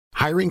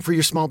Hiring for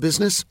your small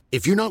business?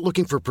 If you're not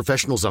looking for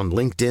professionals on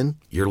LinkedIn,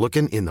 you're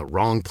looking in the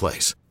wrong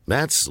place.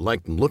 That's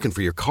like looking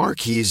for your car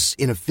keys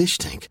in a fish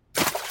tank.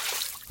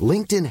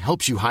 LinkedIn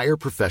helps you hire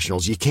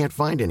professionals you can't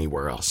find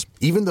anywhere else,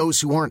 even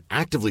those who aren't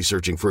actively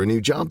searching for a new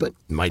job but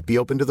might be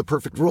open to the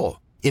perfect role.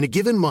 In a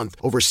given month,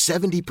 over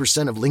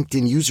 70% of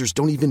LinkedIn users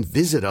don't even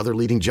visit other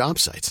leading job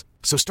sites.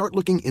 So start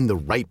looking in the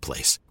right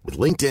place. With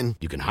LinkedIn,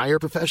 you can hire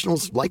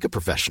professionals like a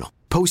professional.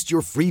 Post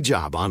your free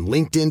job on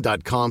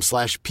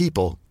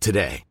linkedin.com/people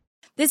today.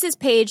 This is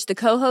Paige, the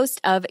co-host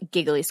of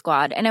Giggly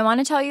Squad, and I want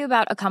to tell you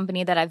about a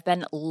company that I've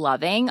been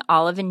loving,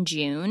 Olive &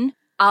 June.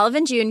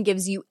 Olive & June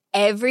gives you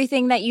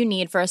everything that you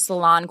need for a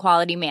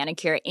salon-quality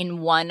manicure in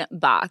one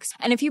box.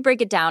 And if you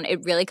break it down,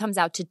 it really comes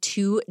out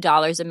to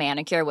 $2 a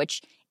manicure,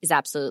 which is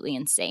absolutely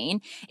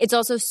insane. It's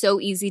also so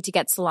easy to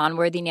get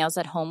salon-worthy nails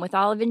at home with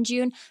Olive &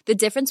 June. The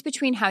difference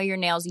between how your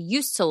nails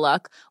used to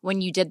look when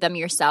you did them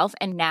yourself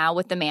and now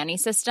with the Mani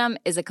system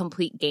is a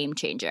complete game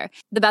changer.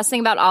 The best thing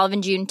about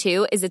Olive & June,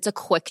 too, is it's a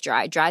quick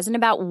dry. Dries in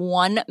about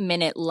 1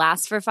 minute,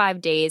 lasts for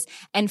 5 days,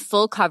 and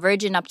full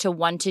coverage in up to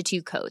 1 to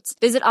 2 coats.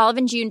 Visit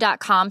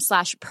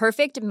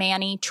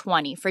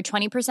oliveandjune.com/perfectmani20 for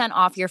 20%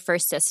 off your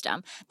first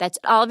system. That's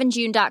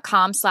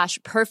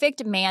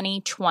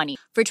oliveandjune.com/perfectmani20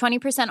 for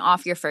 20%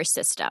 off your first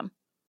system.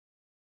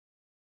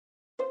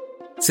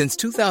 Since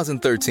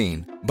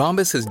 2013,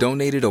 Bombas has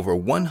donated over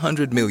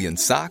 100 million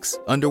socks,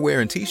 underwear,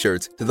 and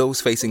T-shirts to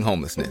those facing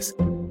homelessness.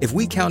 If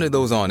we counted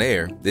those on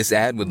air, this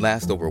ad would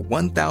last over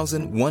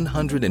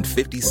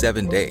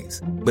 1,157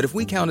 days. But if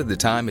we counted the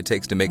time it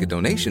takes to make a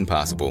donation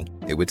possible,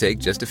 it would take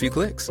just a few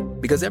clicks.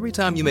 Because every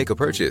time you make a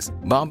purchase,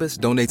 Bombas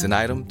donates an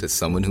item to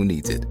someone who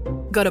needs it.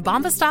 Go to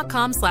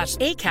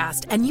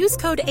bombas.com/ACAST and use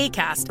code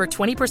ACAST for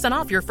 20%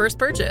 off your first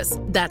purchase.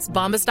 That's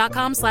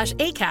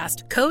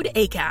bombas.com/ACAST, code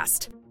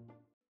ACAST.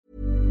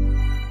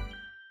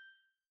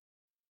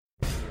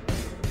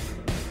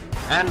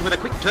 And with a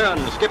quick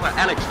turn, skipper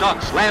Alex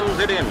Dock slams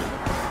it in.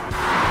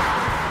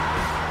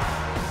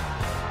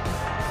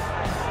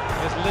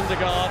 There's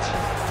Lindegaard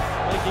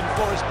making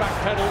Forrest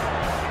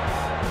backpedal.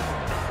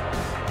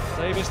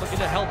 Davis looking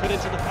to help it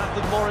into the path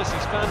of Morris.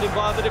 He's found him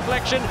via the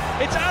deflection.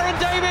 It's Aaron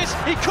Davis.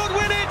 He could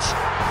win it.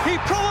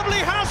 He probably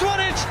has won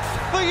it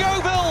for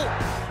Yeovil.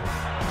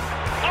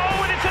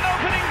 Oh, and it's an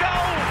opening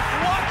goal.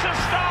 What a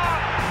start.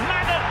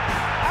 Madden,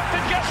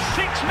 after just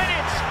 6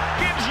 minutes,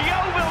 gives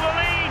Yeovil the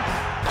lead.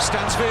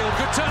 Stansfield,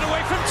 good turn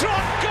away from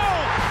Trot.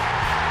 Goal.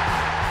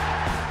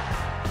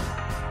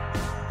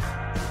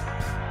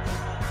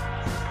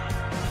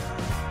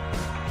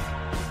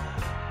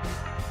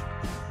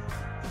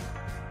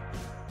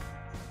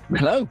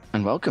 Hello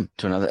and welcome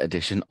to another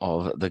edition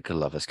of the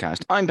Glovers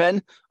Cast. I'm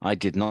Ben. I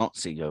did not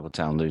see Yeovil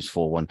Town lose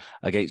 4-1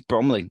 against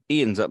Bromley.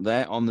 Ian's up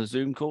there on the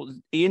Zoom call.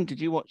 Ian,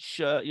 did you watch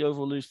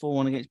Yeovil lose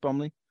 4-1 against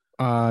Bromley?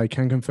 I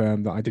can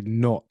confirm that I did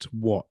not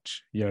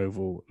watch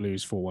Yeovil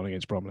lose 4-1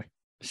 against Bromley.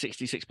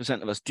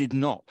 66% of us did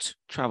not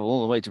travel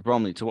all the way to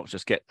Bromley to watch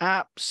us get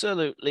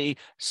absolutely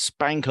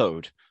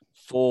spankoed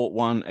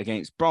 4-1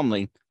 against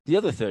Bromley. The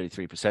other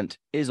 33%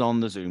 is on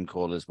the Zoom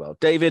call as well.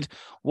 David,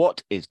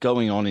 what is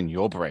going on in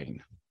your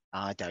brain?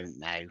 I don't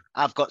know.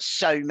 I've got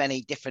so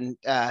many different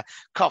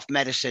cough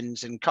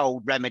medicines and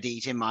cold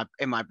remedies in my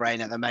brain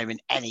at the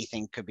moment.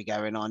 Anything could be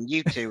going on.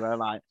 You two are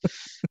like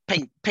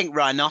pink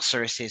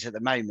rhinoceroses at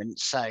the moment.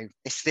 So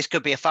this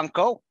could be a fun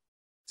call.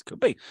 This could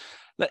be.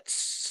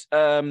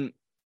 How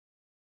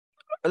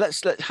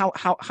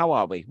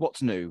are we?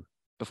 What's new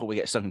before we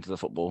get stuck into the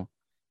football?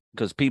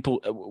 Because people,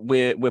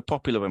 we're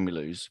popular when we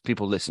lose.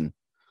 People listen,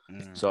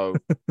 so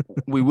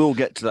we will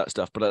get to that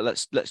stuff. But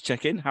let's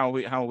check in. How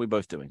are we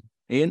both doing?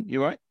 Ian,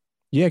 you right?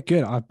 Yeah,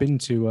 good. I've been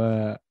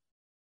to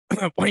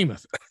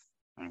Weymouth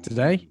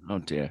today. Oh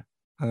dear.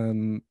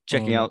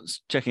 Checking out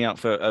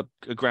for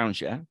a ground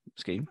share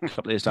scheme a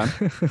couple of years time.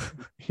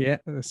 Yeah,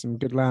 there's some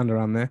good land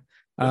around there.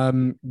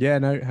 Had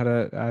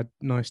a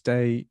nice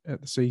day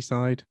at the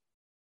seaside.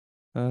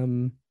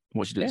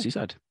 What did you do at the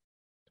seaside?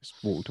 Just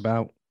walked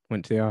about,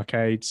 went to the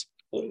arcades.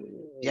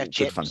 Yeah,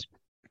 chips. Fun.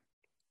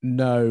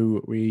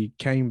 No, we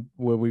came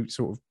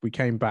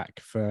back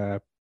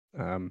for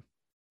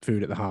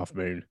food at the Half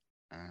Moon.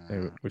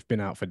 So we've been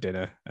out for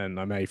dinner, and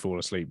I may fall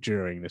asleep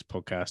during this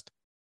podcast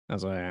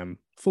as I am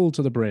full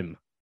to the brim.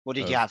 What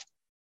did you have?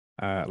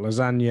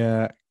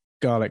 Lasagna,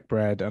 garlic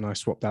bread, and I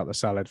swapped out the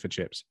salad for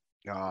chips.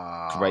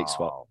 Oh, great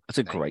swap. That's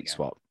a great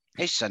swap.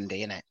 It's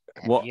Sunday, isn't it?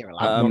 What?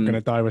 I'm not going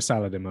to die with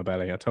salad in my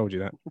belly. I told you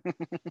that.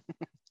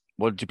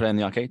 What did you play in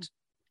the arcades?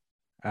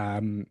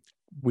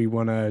 We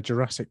won a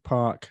Jurassic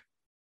Park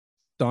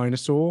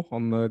dinosaur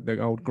on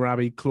the old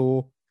grabby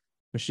claw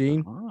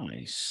machine.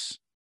 Nice.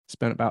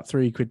 Spent about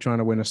 £3 trying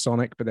to win a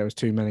Sonic, but there was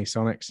too many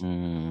Sonics.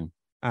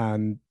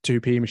 And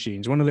 2p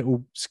machines. Won a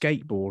little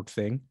skateboard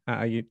thing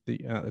at the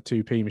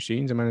 2p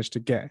machines. I managed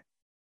to get,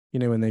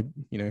 when they,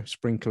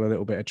 sprinkle a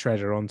little bit of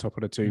treasure on top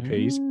of the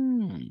 2p's.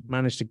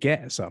 Managed to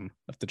get some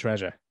of the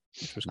treasure,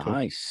 which was cool.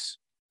 Nice.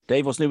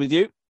 Dave, what's new with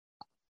you?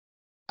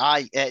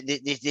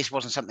 This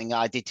wasn't something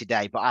I did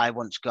today, but I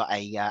once got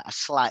a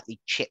slightly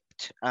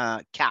chipped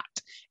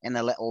cat in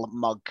a little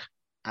mug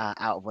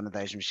out of one of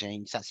those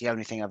machines. That's the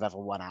only thing I've ever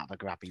won out of a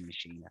grabbing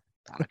machine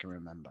that I can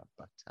remember.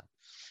 But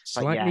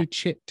slightly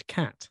chipped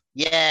cat.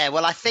 Yeah,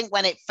 well, I think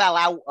when it fell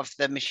out of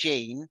the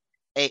machine,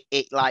 it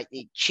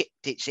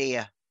chipped its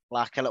ear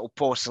like a little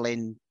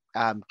porcelain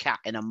cat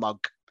in a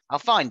mug. I'll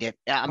find it.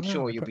 I'm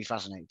sure you'll be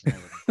fascinated to know.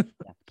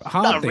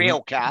 Not a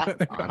real cat.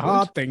 They've got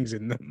hard things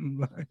in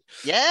them.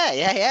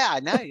 Yeah. I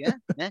know.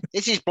 Yeah.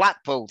 This is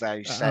Blackpool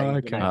though, so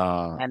okay.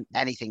 And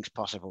anything's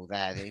possible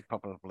there. They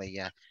probably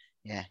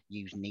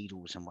use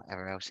needles and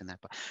whatever else in there.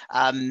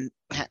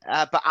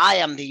 But I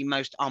am the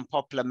most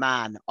unpopular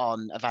man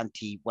on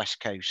Avanti West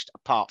Coast,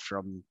 apart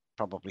from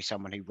probably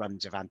someone who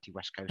runs Avanti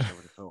West Coast. I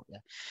would have thought,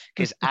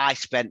 because I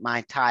spent my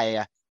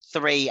entire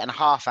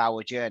 3.5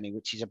 hour journey,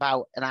 which is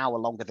about an hour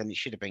longer than it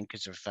should have been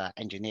because of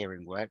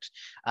engineering works,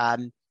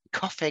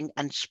 coughing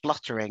and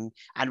spluttering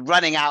and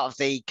running out of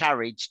the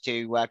carriage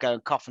to go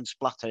and cough and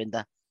splutter in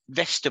the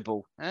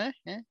vestibule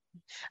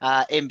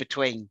in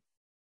between.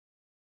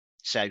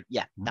 So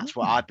that's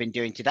what I've been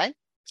doing today.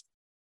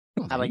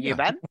 How about you,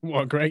 Ben?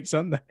 What a great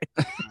Sunday.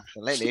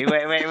 Absolutely.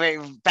 Wait,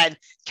 Ben,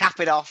 cap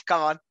it off.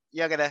 Come on,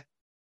 you're gonna.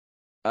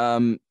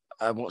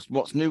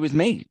 What's new with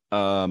me?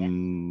 I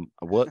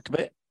worked a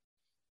bit.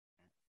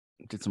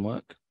 Did some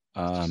work.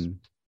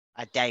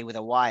 A day with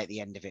a Y at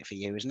the end of it for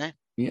you, isn't it?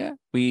 Yeah,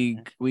 we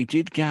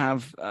did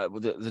have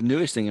the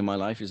newest thing in my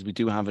life is we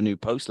do have a new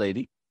post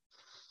lady.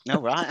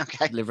 Oh, right,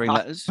 okay. Delivering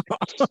letters.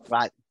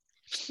 Right.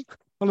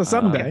 On a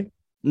Sunday?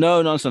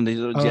 No, not on Sunday.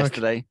 It was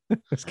yesterday.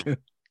 Okay. That's good.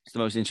 It's the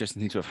most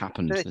interesting thing to have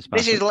happened.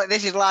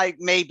 This is like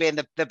me being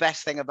the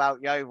best thing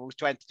about Yeovils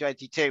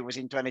 2022 was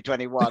in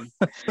 2021.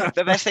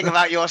 The best thing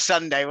about your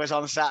Sunday was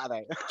on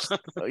Saturday.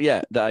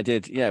 Yeah, that I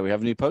did. Yeah, we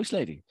have a new post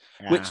lady,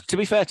 which, to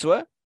be fair to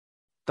her,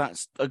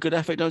 that's a good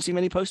effort. Don't see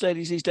many post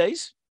ladies these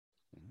days.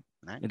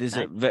 No,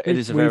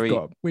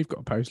 we've got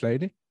a post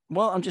lady.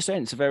 Well, I'm just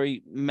saying it's a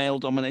very male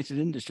dominated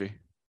industry.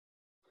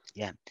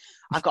 Yeah,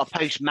 I've got a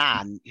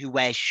postman who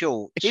wears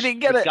shorts. He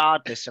didn't get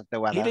regardless of the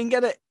weather. He didn't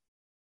get it.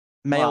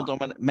 Male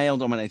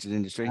dominated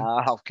industry.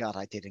 Oh God,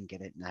 I didn't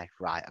get it. No,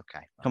 right,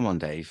 okay. Come on,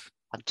 Dave.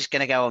 I'm just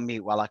gonna go on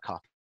mute while I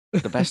cough.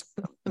 The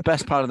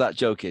best part of that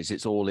joke is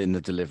it's all in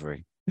the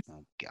delivery.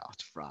 Oh God,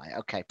 right,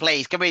 okay.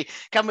 Please, can we?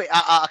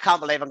 I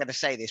can't believe I'm going to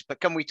say this, but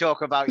can we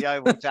talk about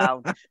Yeovil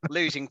Town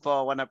losing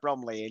 4-1 at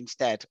Bromley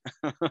instead?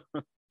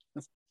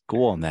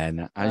 Go on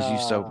then, as you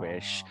so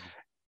wish.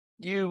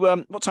 You,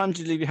 what time did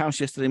you leave your house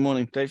yesterday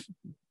morning, Dave?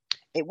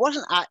 It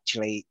wasn't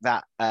actually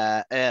that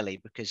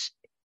early because.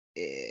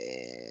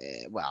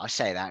 Well, I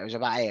say that it was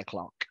about 8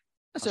 o'clock.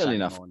 That's early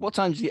enough. Morning. What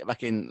time did you get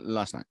back in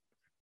last night?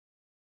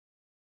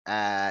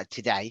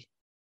 Today,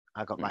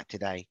 I got back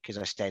today because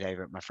I stayed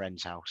over at my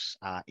friend's house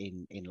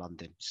in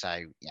London.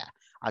 So yeah,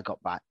 I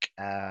got back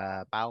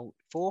about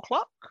 4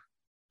 o'clock,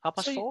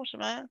 4:30, something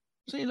like that.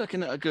 So you're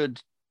looking at a good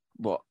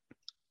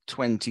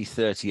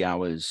 20-30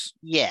 hours.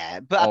 Yeah,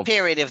 but a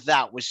period of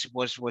that was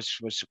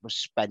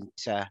spent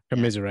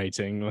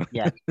commiserating.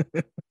 Yeah.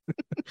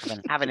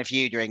 Having a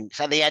few drinks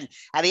at the end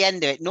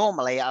of it.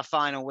 Normally at a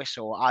final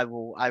whistle I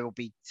will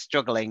be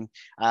struggling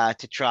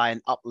to try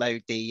and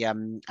upload the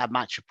a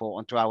match report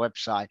onto our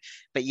website,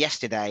 but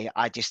yesterday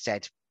I just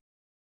said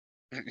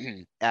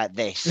I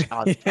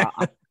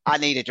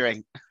need a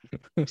drink.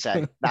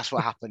 So that's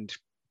what happened.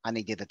 I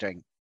needed a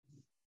drink.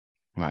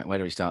 Right, where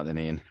do we start then,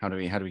 Ian? How do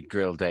we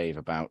grill Dave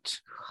about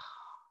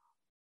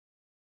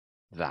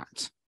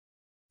that?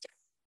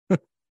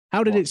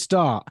 How did it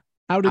start?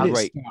 How did it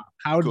start?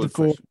 How did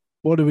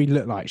what do we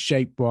look like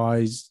shape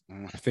wise?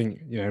 I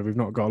think we've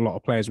not got a lot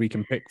of players we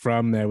can pick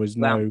from. There was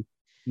none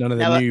of the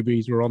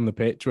newbies were on the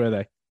pitch, were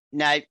they?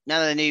 No,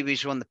 none of the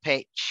newbies were on the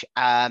pitch.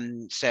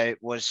 So it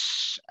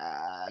was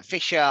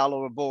Fisher,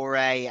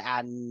 Olorabore,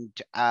 and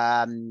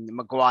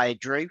Maguire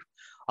Drew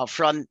up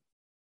front.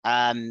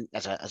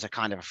 As a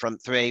kind of a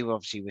front three,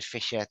 obviously with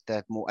Fisher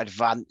the more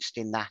advanced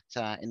in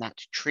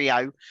that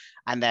trio,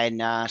 and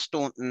then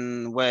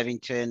Staunton,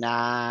 Worthington,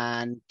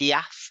 and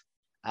Diaf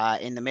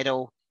in the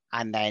middle,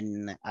 and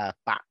then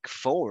back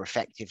four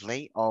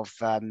effectively of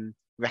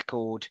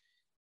Record,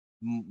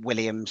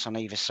 Williams on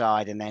either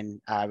side, and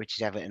then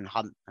Richard Everton,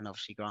 Hunt, and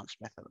obviously Grant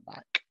Smith at the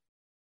back.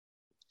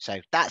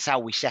 So that's how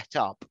we set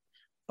up.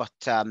 But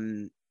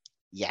the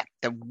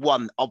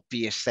one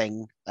obvious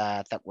thing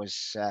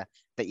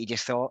that you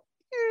just thought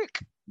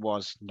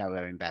was no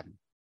Owen Bevan.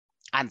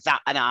 And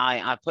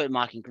I put in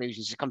my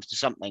conclusions, it comes to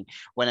something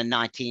when a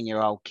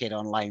 19-year-old kid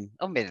on loan,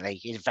 admittedly,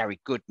 he's a very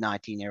good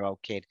 19-year-old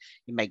kid,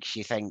 it makes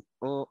you think,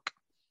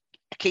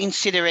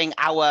 considering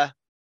our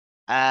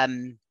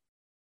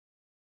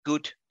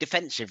good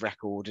defensive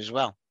record as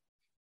well.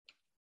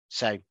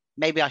 So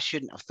maybe I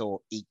shouldn't have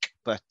thought Eek,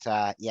 but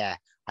I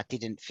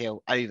didn't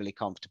feel overly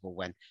comfortable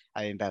when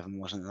Owen Bevan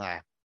wasn't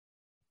there.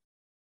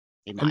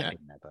 He might have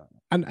been there, but...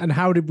 And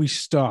how did we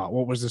start?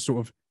 What was the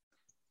sort of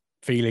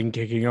feeling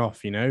kicking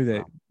off?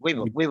 That we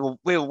were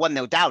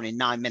 1-0 down in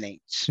 9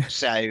 minutes.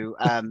 So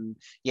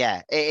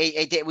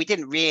we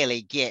didn't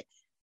really get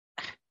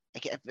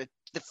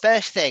the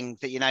first thing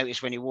that you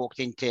noticed when you walked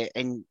into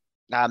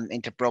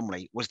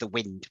Bromley was the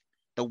wind.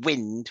 The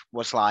wind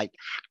was like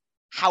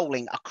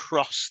howling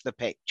across the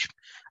pitch,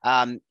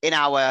 in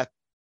the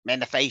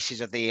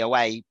faces of the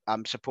away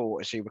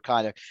supporters who were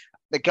kind of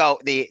the goal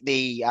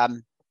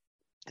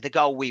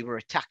we were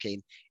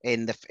attacking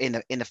in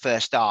the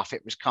first half.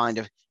 It was kind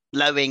of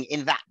blowing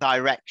in that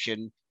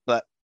direction,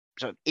 but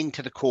sort of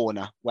into the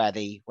corner where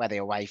the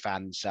away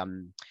fans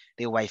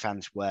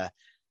were,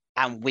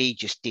 and we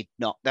just did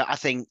not. I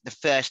think the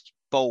first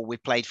ball we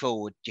played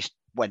forward just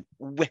went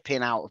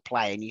whipping out of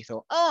play, and you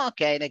thought, oh,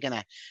 okay, they're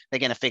gonna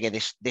figure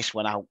this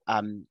one out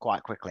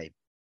quite quickly.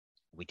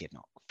 We did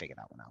not figure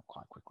that one out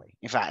quite quickly.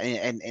 In fact,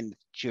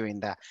 during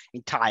the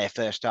entire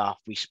first half,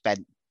 we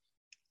spent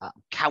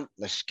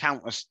countless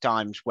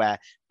times where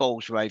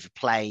balls were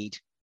overplayed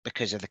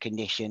because of the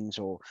conditions,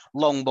 or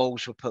long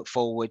balls were put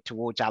forward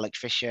towards Alex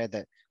Fisher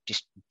that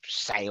just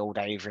sailed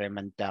over him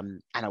and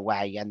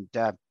away. And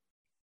a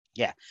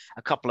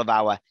couple of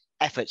our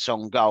efforts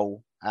on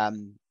goal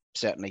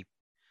certainly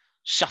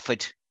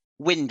suffered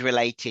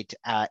wind-related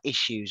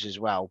issues as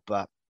well.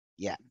 But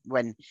yeah,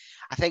 when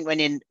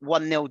in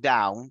 1-0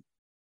 down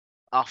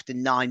after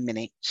 9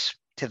 minutes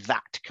to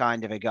that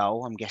kind of a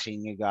goal, I'm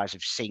guessing you guys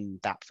have seen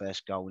that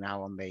first goal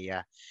now on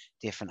the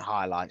different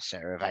highlights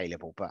that are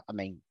available. But I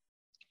mean,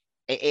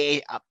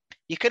 you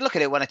could look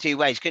at it one or two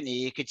ways, couldn't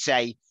you? You could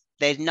say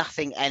there's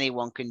nothing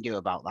anyone can do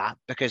about that,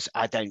 because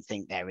I don't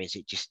think there is.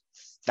 It just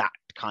that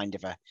kind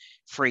of a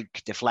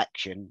freak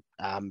deflection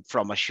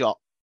from a shot,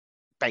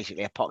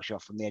 basically a pot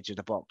shot from the edge of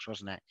the box,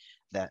 wasn't it?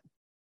 That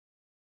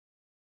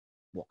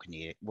what can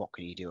you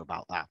do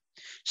about that?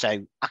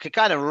 So I could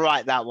kind of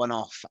write that one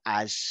off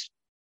as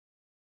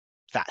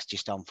that's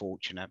just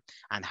unfortunate,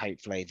 and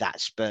hopefully that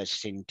spurs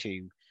us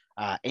into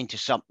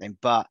something.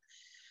 But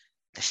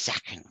the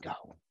second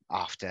goal,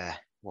 after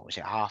what was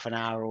it, half an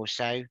hour or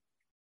so,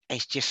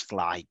 it's just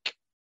like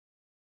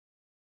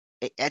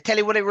I tell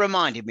you what it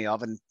reminded me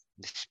of, and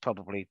this is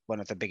probably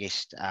one of the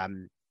biggest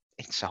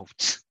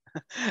insults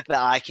that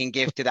I can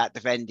give to that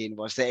defending,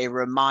 was that it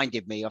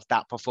reminded me of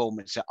that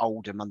performance at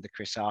Oldham under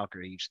Chris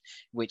Hargreaves,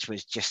 which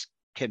was just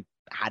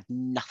had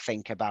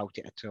nothing about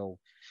it at all.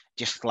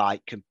 Just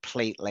like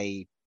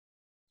completely,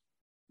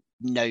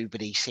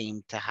 nobody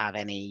seemed to have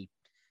any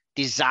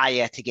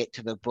desire to get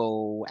to the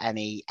ball,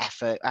 any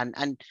effort,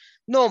 and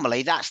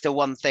normally that's the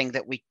one thing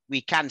that we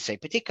can say,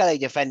 particularly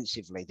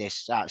defensively.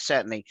 This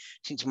certainly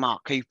since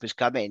Mark Cooper's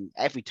come in,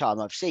 every time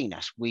I've seen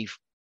us, we've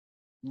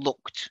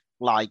looked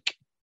like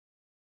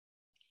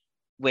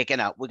we're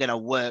gonna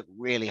work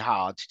really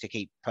hard to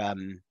keep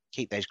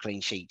those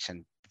clean sheets,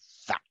 and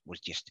that was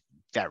just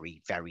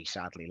very, very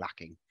sadly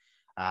lacking.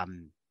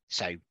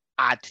 So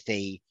add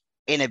the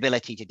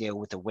inability to deal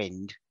with the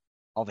wind.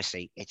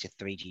 Obviously, it's a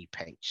 3G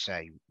pitch,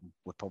 so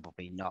we're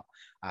probably not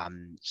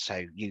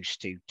so used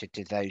to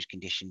those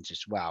conditions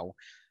as well.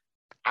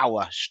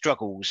 Our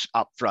struggles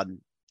up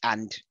front,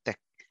 and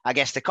I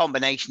guess the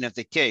combination of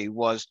the two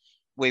was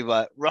we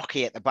were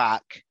rocky at the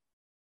back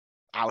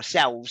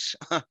ourselves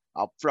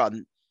up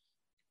front,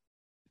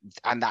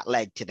 and that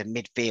led to the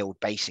midfield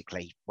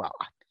basically. Well,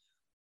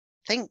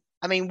 I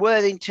mean,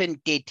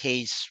 Worthington did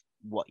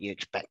what you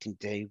expect him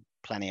to do,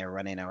 plenty of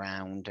running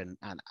around and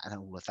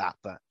all of that,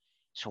 but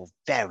saw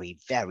very,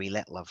 very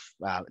little of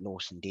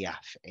Lawson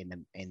Diaf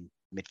in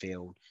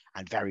midfield,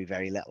 and very,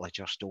 very little of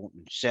Josh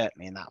Staunton,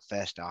 certainly in that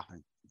first half,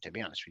 and to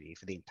be honest with you,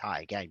 for the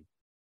entire game.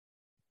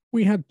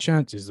 We had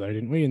chances though,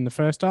 didn't we, in the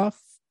first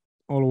half?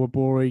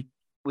 Oluwabori,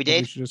 we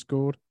did. Should have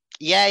scored.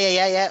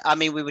 Yeah. I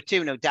mean, we were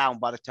 2-0 down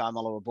by the time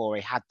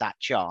Oluwabori had that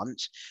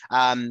chance.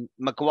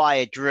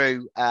 Maguire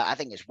drew, I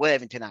think it's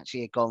Worthington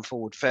actually had gone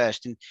forward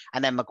first, and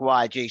then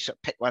Maguire drew, sort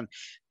of picked one.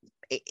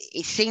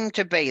 It seemed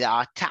to be that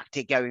our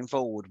tactic going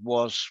forward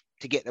was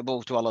to get the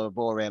ball to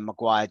Oluwabori and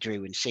Maguire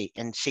drew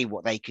and see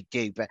what they could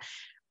do. But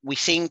we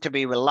seemed to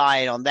be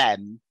relying on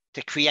them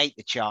to create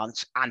the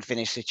chance and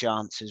finish the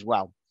chance as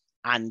well.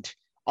 And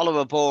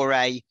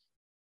Oluwabori,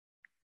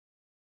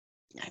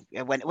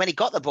 when he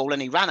got the ball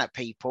and he ran at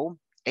people,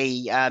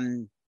 he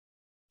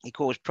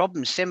caused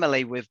problems.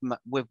 Similarly with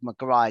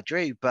Maguire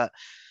Drew, but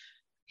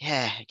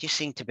yeah, it just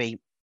seemed to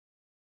be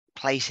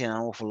placing an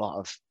awful lot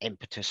of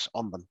impetus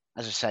on them.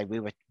 As I say,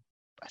 I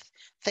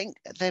think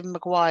the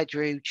Maguire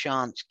Drew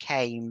chance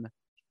came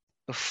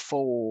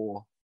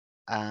before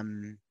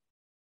the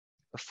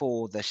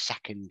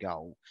second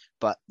goal,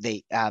 but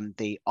the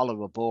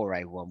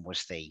Oluwabori one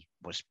was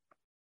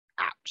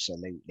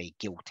absolutely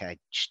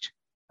gilt-edged.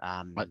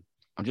 I'm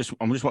just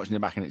watching the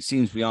back, and it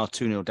seems we are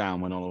 2-0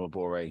 down when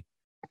Oluwabori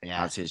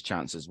has his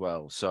chance as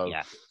well. So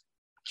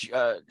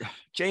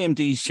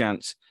JMD's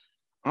chance,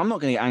 I'm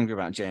not going to get angry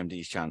about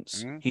JMD's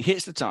chance. He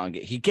hits the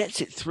target. He gets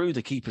it through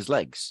the keeper's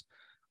legs.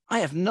 I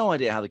have no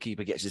idea how the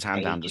keeper gets his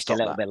hand down to stop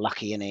that. Just a little bit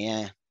lucky in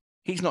here.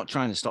 He's not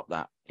trying to stop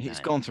that.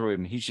 It's gone through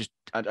him. He's just,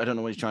 I don't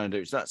know what he's trying to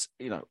do. So that's,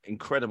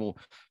 incredible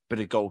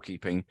bit of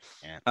goalkeeping.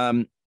 Yeah.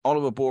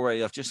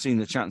 Oluwabori, I've just seen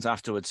the chance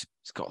afterwards.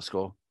 He's got to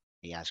score.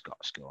 He has got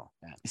to score.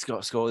 Yeah. He's got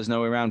to score. There's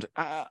no way around.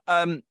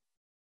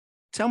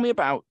 Tell me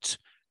about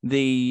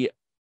the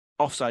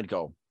offside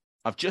goal.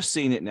 I've just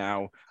seen it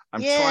now.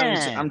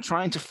 I'm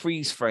trying to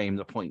freeze frame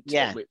the point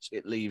at which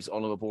it leaves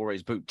Oliver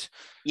Bore's boot.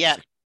 Yeah.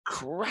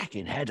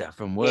 Cracking header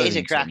from Worthington. It is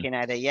a cracking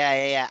header,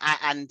 yeah.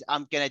 And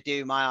I'm going to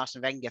do my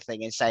Arsene Wenger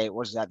thing and say it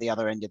was at the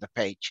other end of the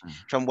pitch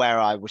from where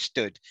I was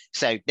stood.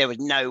 So there was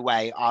no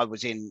way I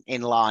was in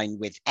line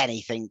with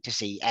anything to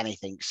see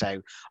anything.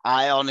 So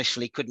I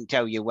honestly couldn't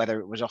tell you whether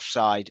it was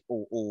offside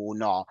or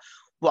not.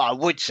 What I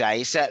would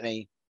say is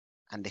certainly,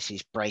 and this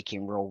is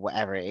breaking rule,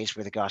 whatever it is,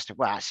 with regards to,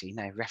 well, actually,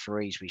 no,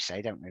 referees, we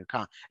say, don't we? We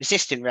can't.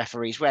 Assistant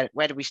referees, where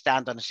do we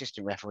stand on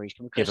assistant referees?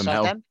 Can we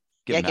criticize them?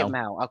 Give them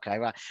hell. Okay,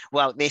 right.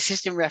 Well, the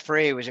assistant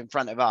referee who was in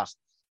front of us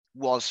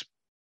was,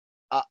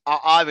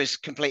 I was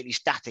completely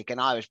static, and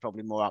I was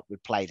probably more up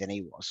with play than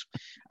he was,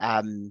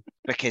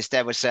 because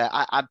there was their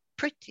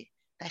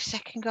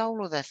second goal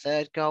or their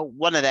third goal,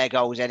 one of their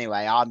goals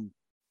anyway. I'm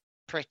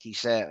pretty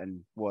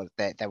certain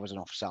there was an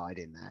offside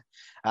in there.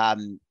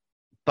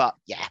 But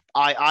yeah,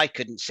 I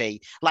couldn't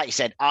see. Like you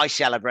said, I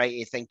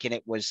celebrated thinking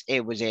it was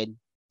in.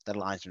 The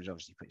linesman's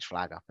obviously put his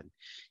flag up, and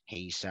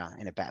he's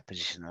in a better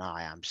position than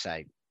I am.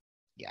 So.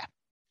 Yeah,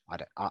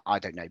 I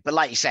don't know. But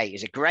like you say,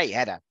 it's a great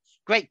header.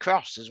 Great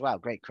cross as well.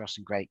 Great cross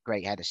and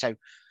great header. So,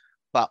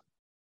 but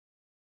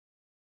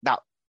that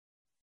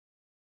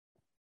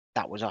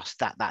was us.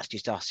 That's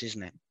just us,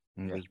 isn't it?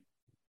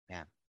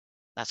 Yeah.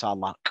 That's our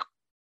luck.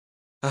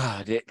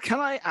 Can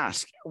I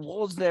ask,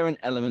 was there an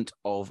element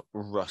of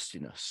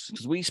rustiness?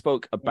 Because we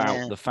spoke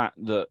about the fact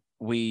that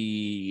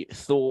we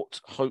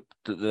hoped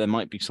that there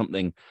might be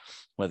something,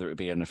 whether it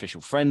be an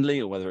official friendly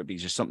or whether it be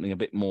just something a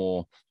bit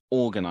more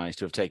organised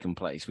to have taken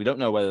place. We don't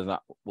know whether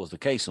that was the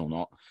case or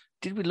not.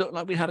 Did we look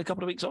like we had a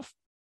couple of weeks off?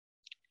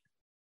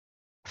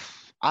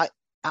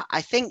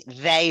 I think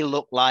they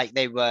looked like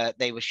they were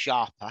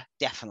sharper,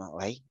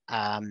 definitely.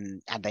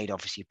 And they'd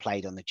obviously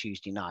played on the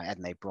Tuesday night,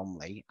 hadn't they,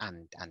 Bromley,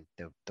 and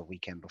the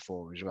weekend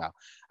before as well.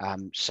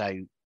 So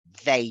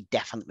they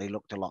definitely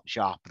looked a lot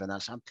sharper than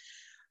us. I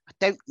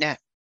don't know.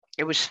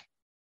 It was,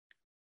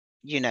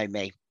 you know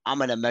me,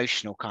 I'm an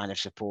emotional kind of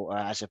supporter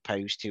as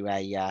opposed to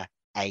a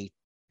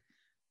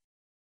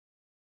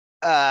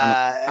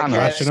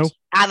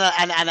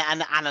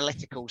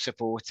analytical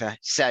supporter.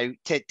 So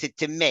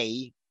to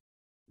me,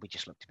 we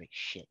just looked a bit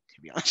shit,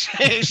 to be honest.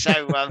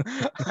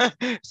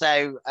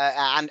 So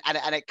and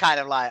it kind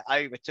of like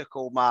overtook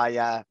all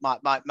my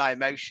my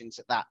emotions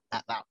at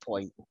that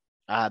point.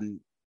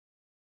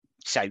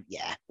 So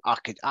yeah,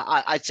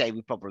 I'd say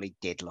we probably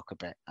did look a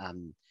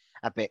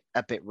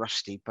bit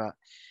rusty, but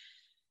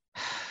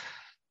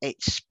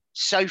it's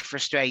so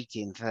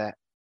frustrating that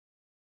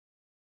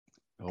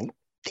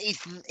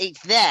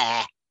it's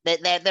there.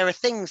 There are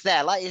things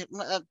there, like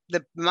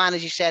the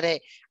manager said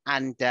it,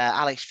 and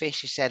Alex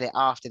Fisher said it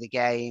after the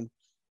game.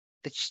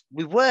 That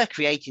we were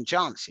creating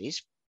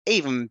chances,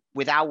 even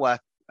with our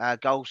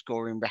goal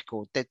scoring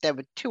record. There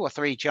were 2 or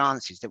 3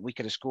 chances that we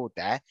could have scored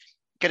there.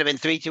 Could have been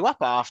 3-2 up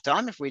at half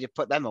time if we'd have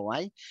put them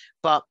away.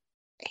 But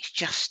it's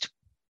just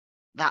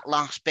that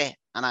last bit.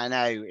 And I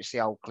know it's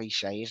the old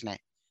cliche, isn't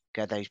it?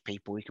 Go, those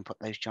people who can put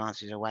those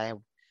chances away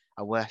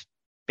are worth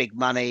big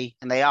money,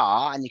 and they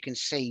are, and you can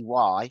see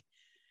why.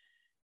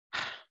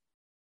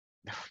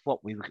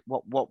 What we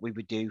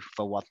would do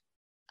for one,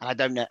 and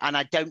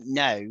I don't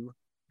know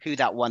who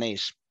that one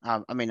is.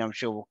 I mean, I'm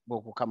sure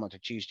we'll come on to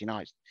Tuesday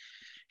nights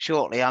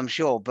shortly, I'm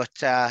sure, but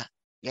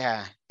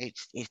yeah,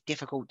 it's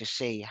difficult to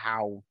see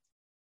how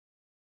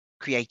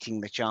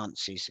creating the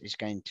chances is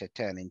going to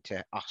turn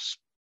into us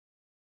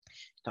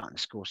starting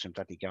to score some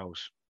bloody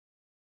goals.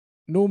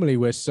 Normally,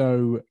 we're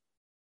so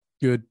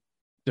good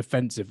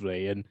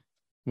defensively, and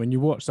when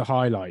you watch the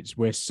highlights,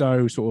 we're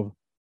so sort of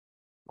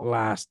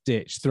last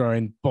ditch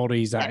throwing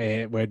bodies at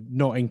it. We're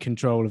not in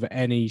control of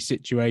any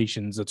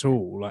situations at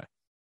all. Like,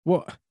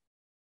 what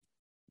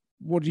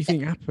do you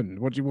think happened?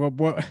 What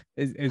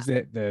is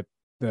it? The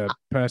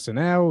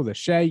personnel, the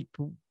shape?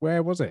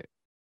 Where was it?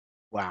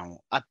 Wow,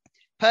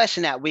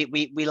 personnel.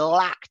 We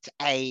lacked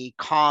a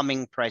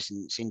calming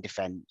presence in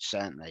defence.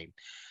 Certainly,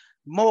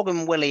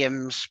 Morgan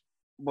Williams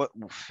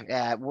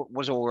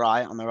was all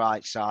right on the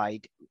right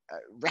side.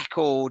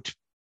 Record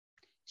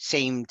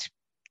seemed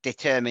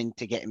determined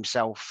to get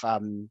himself.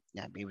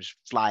 He was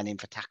flying in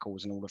for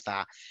tackles and all of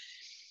that.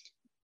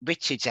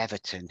 Richards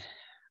Everton,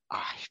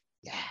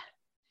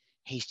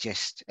 he's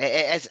just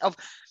of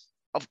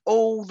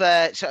all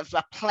the sort of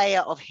a player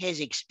of his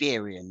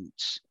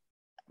experience,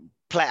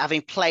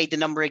 having played the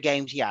number of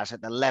games he has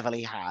at the level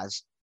he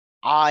has.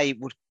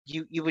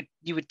 You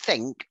would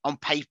think on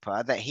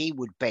paper that he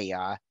would be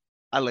a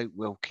Luke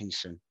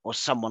Wilkinson or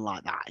someone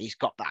like that. He's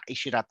got that. He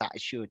should have that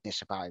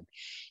assuredness about him.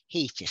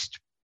 He's just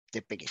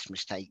the biggest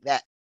mistake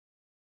there.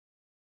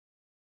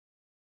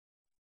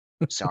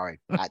 Sorry,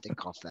 I had to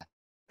cough there.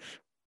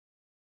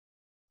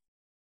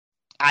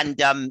 And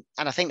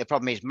I think the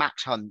problem is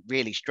Max Hunt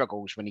really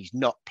struggles when he's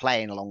not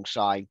playing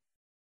alongside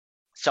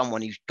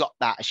someone who's got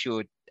that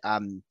assured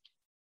that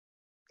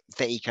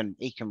he can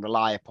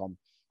rely upon.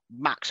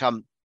 Max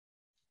Hunt,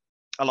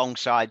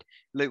 alongside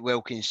Luke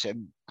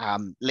Wilkinson.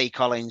 Lee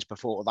Collins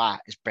before that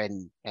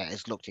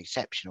has looked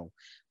exceptional,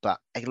 but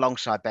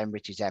alongside Ben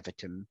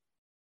Richards-Everton,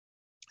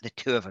 the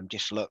two of them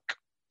just look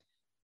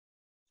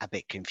a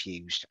bit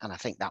confused, and I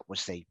think that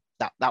was the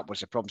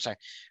problem. So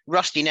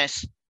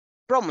rustiness.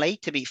 Bromley,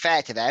 to be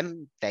fair to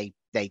them, they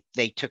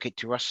took it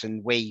to us,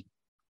 and we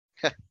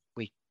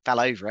fell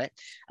over it.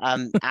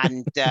 And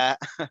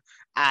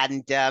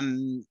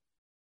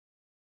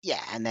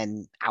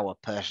then our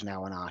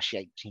personnel and our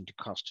shape seemed to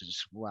cost us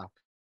as well.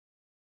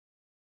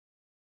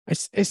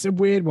 It's a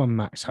weird one,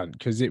 Max Hunt,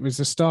 because it was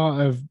the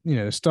start of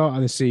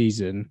the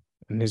season,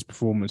 and his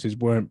performances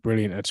weren't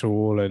brilliant at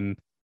all, and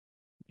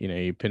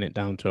you pin it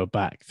down to a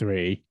back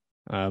three.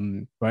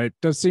 But it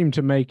does seem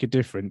to make a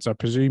difference. I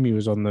presume he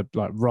was on the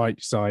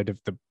right side of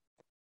the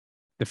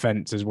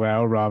defense as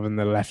well, rather than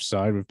the left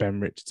side, with Ben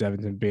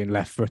Richards-Everton being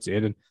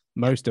left-footed. And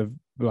most of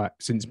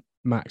since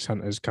Max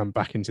Hunt has come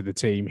back into the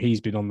team,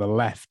 he's been on the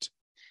left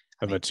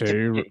of the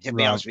two. To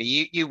be honest with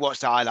you, you watch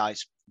the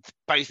highlights.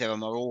 Both of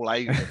them are all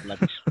over the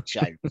bloody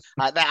show, and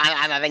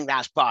I think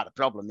that's part of the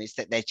problem, is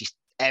that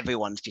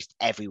everyone's just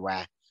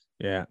everywhere.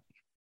 Yeah,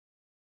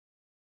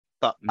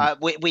 but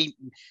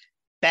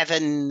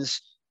Bevans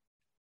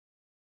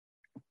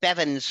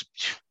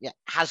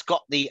has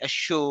got the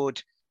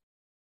assured.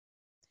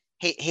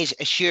 His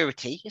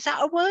assurity, is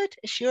that a word?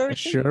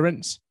 Assurance.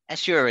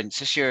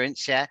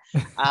 Yeah.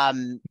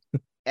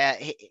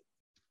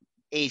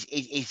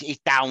 Is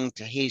down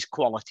to his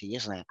quality,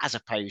 isn't it? As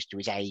opposed to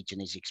his age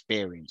and his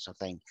experience, I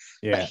think.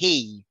 Yeah. But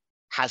he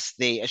has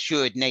the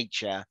assured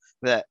nature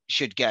that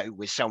should go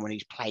with someone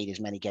who's played as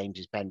many games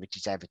as Ben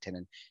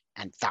Richards-Everton,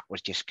 and that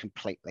was just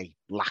completely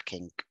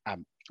lacking.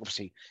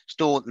 Obviously,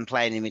 Staunton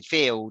playing in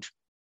midfield,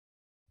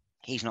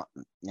 he's not,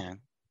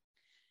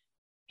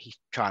 he's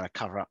trying to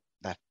cover up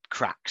the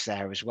cracks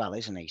there as well,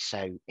 isn't he?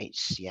 So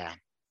it's, I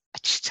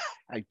just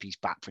hope he's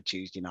back for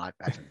Tuesday night,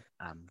 Bevan.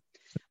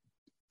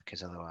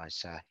 Because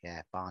otherwise,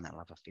 Barnet will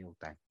have a field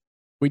day.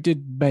 We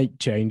did make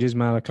changes,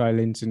 Malachi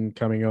Linton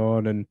coming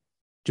on and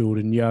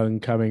Jordan Young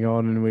coming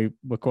on, and we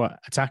were quite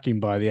attacking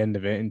by the end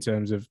of it in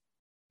terms of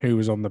who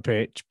was on the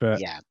pitch. But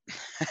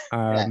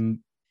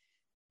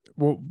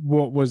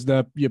what was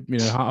the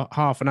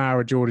half an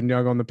hour of Jordan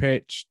Young on the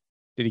pitch?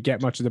 Did he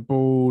get much of the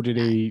ball? Did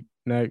he?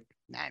 No.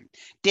 No,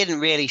 didn't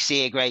really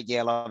see a great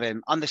deal of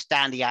him.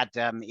 Understand he had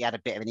a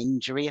bit of an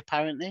injury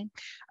apparently,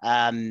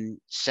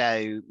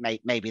 so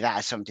maybe that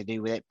has something to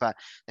do with it. But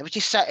it was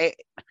just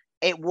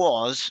it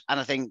was, and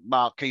I think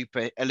Mark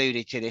Cooper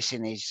alluded to this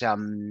in his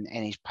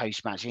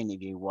post-match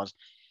interview, was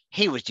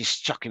he was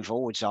just chucking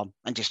forwards on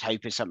and just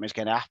hoping something was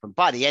going to happen.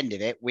 By the end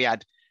of it, we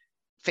had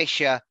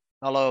Fisher,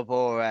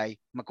 Olobore,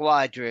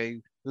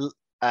 Maguire-Drew,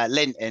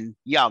 Linton,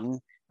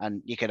 Young.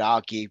 And you could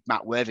argue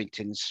Matt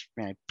Worthington's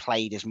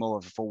played as more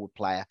of a forward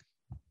player,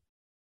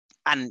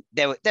 and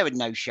there was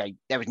no shape.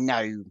 There was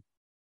no.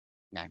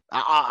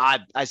 I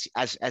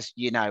as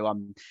you know,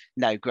 I'm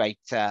no great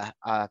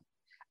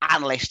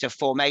analyst of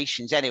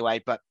formations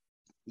anyway. But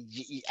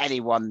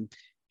anyone,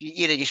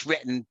 you'd have just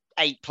written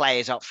 8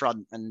 players up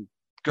front and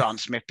Grant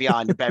Smith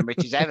behind and Ben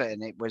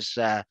Richards-Everton. It was,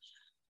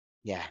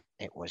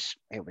 it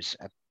was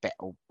a bit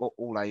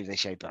all over the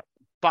show, but.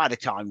 By the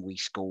time we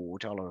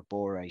scored,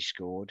 Olobore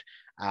scored,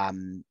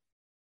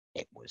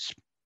 it was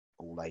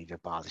all over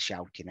by the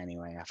shouting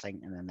anyway, I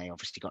think. And then they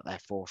obviously got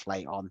their fourth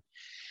late on.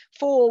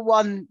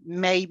 4-1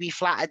 maybe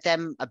flattered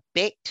them a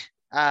bit.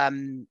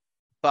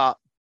 But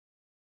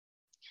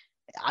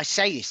I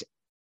say this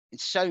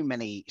so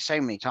many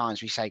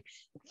times. We say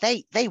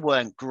they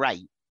weren't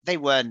great. They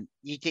weren't.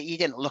 You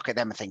didn't look at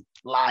them and think,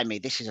 blimey,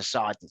 this is a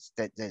side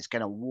that's going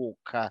to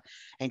walk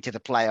into the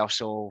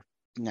playoffs or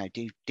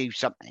do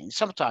something.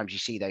 Sometimes you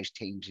see those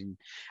teams and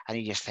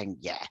you just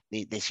think,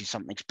 this is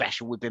something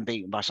special. We've been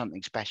beaten by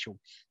something special.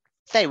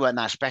 They weren't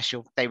that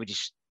special. They were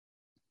just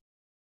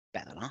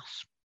better than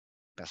us.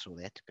 That's all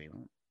they had to be.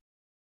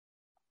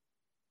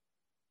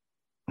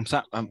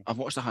 Right? I've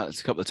watched the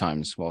highlights a couple of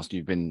times whilst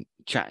you've been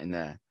chatting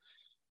there.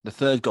 The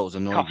third goal's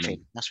annoyed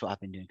me. That's what I've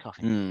been doing.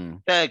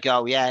 Coughing. Third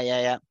goal,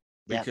 yeah.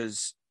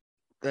 Because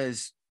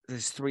there's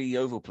 3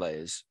 Oval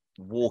players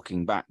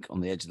walking back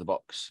on the edge of the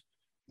box.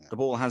 The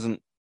ball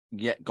hasn't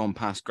yet gone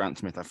past Grant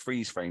Smith. I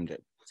freeze framed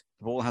it.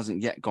 The ball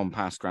hasn't yet gone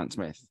past Grant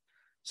Smith.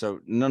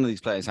 So none of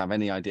these players have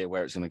any idea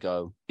where it's going to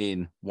go,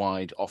 in,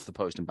 wide, off the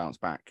post and bounce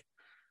back.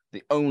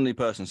 The only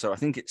person, so I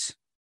think it's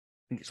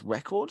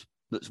Record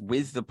that's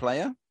with the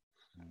player.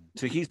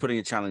 So he's putting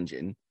a challenge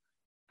in.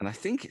 And I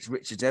think it's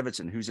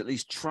Richards-Everton who's at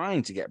least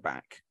trying to get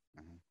back.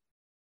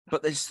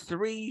 But there's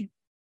 3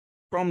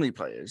 Bromley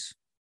players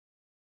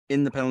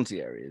in the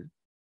penalty area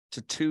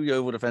to 2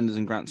 Yeovil defenders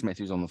and Grant Smith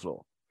who's on the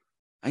floor.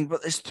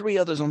 But there's 3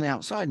 others on the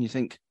outside, and you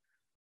think,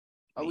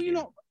 are we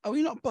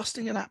not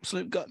busting an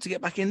absolute gut to get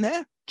back in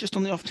there? Just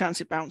on the off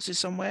chance it bounces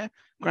somewhere,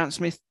 Grant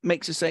Smith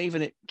makes a save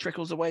and it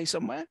trickles away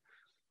somewhere.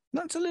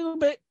 That's a little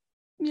bit,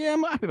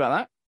 I'm not happy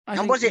about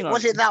that. Was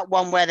it that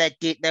one where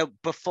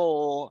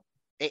before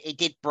it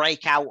did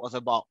break out of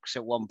the box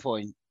at one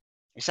point?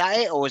 Is that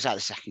it, or was that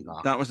the second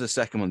one? That was the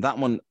second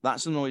one.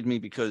 That's annoyed me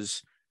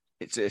because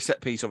it's a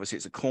set piece. Obviously,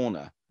 it's a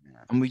corner,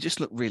 and we just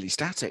look really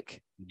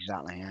static.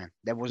 Exactly. Yeah,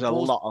 there was a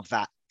lot of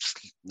that.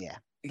 Yeah.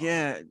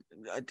 Yeah,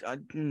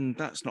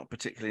 that's not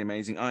particularly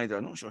amazing either.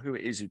 I'm not sure who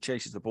it is who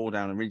chases the ball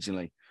down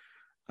originally,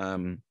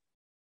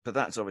 but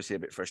that's obviously a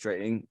bit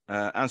frustrating.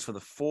 As for the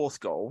fourth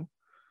goal,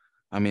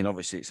 I mean,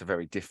 obviously it's a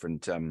very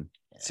different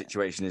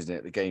situation, isn't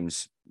it? The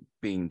game's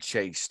being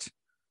chased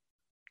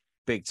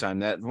big time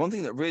there. The one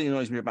thing that really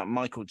annoys me about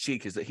Michael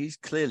Cheek is that he's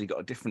clearly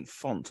got a different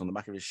font on the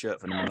back of his shirt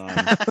for number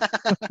 9.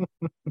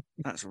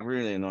 That's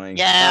really annoying.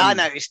 Yeah, I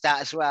noticed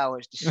that as well. It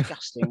was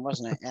disgusting,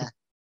 wasn't it? Yeah.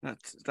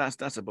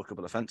 That's a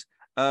bookable offence.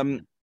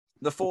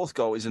 The fourth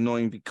goal is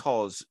annoying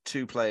because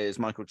 2 players,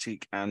 Michael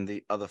Cheek and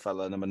the other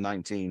fella, number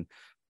 19,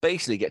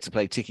 basically get to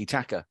play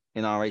tiki-taka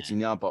in our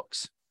 18-yard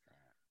box.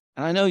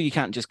 And I know you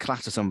can't just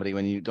clatter somebody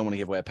when you don't want to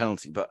give away a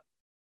penalty, but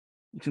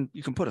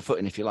you can put a foot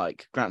in if you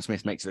like. Grant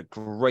Smith makes a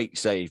great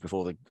save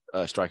before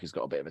the striker's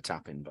got a bit of a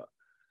tap in, but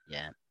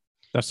yeah,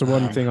 that's the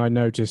one thing I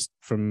noticed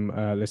from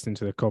listening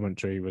to the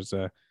commentary was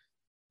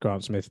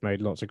Grant Smith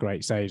made lots of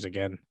great saves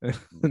again.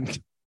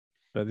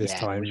 But this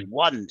time, it was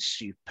one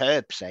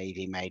superb save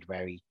he made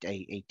where he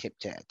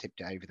tipped it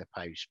over the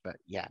post. But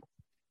yeah,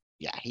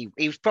 he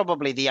was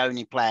probably the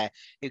only player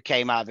who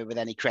came out of it with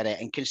any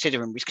credit. And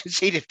considering we've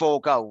conceded 4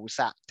 goals,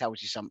 that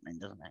tells you something,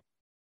 doesn't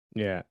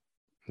it?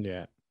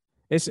 Yeah.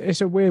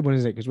 It's a weird one,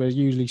 isn't it? Because we're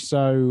usually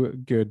so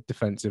good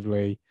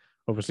defensively.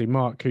 Obviously,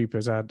 Mark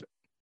Cooper's had,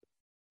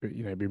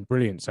 been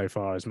brilliant so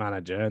far as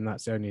manager, and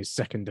that's only his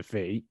 2nd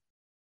defeat.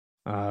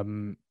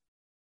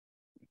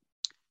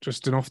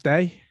 Just an off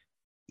day.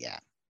 Yeah.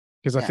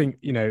 Because I think,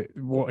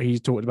 what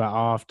he's talked about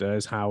after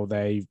is how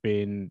they've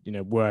been,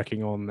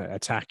 working on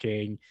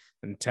attacking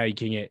and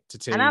taking it to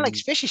teams. And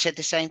Alex Fisher said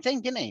the same thing,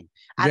 didn't he?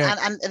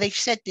 And they've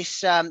said this.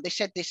 They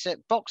said this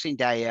at Boxing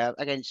Day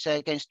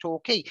against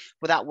Torquay.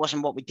 Well, that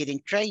wasn't what we did in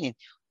training.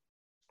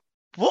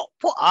 What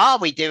are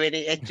we doing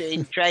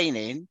in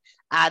training?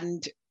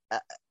 And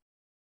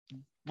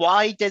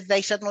why did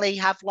they suddenly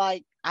have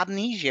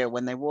amnesia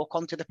when they walk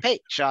onto the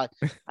pitch? I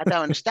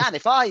don't understand.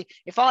 If I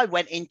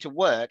went into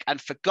work and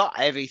forgot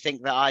everything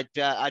that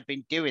I'd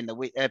been doing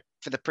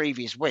for the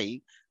previous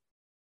week,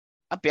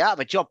 I'd be out of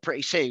a job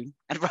pretty soon,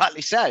 and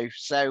rightly so.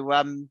 So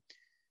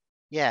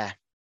yeah.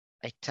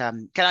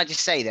 Can I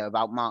just say though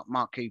about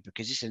Mark Cooper,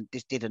 because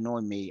this did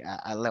annoy me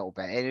a little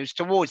bit. It was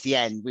towards the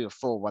end, we were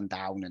 4-1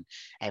 down, and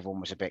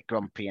everyone was a bit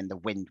grumpy, and the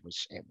wind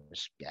was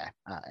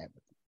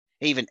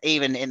Even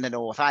in the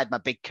north, I had my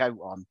big coat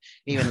on.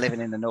 Even living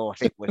in the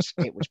north, it was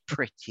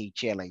pretty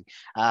chilly.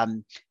 But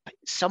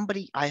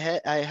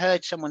I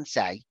heard someone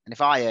say, and if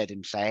I heard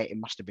him say it, it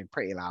must have been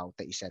pretty loud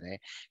that he said it.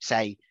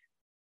 Say,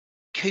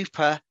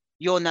 Cooper,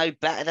 you're no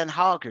better than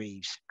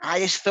Hargreaves. I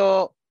just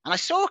thought, and I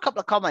saw a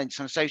couple of comments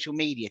on social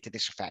media to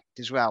this effect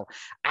as well.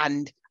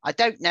 And I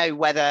don't know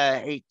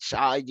whether you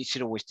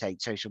should always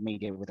take social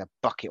media with a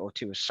bucket or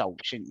 2 of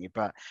salt, shouldn't you?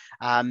 But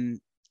that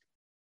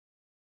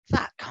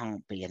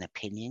can't be an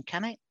opinion,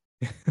 can it?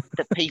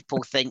 That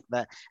people think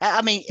that.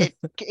 I mean, if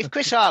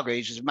Chris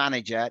Hargreaves was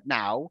manager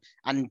now,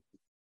 and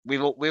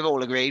we've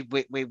all agreed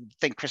we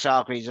think Chris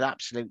Hargreaves is an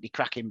absolutely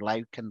cracking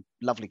bloke and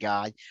lovely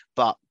guy,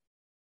 but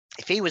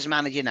if he was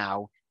manager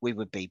now, we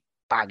would be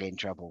bang in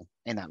trouble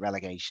in that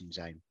relegation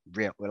zone.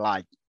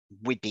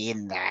 We'd be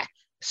in there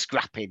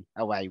scrapping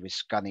away with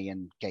Scunny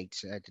and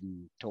Gateshead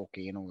and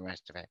Torquay and all the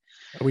rest of it.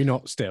 Are we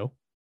not still?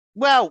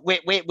 Well,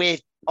 we're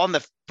on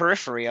the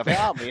periphery of it,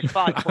 aren't we?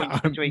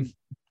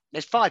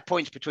 There's 5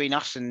 points between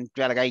us and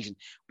relegation.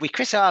 With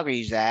Chris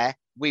Hargreaves there,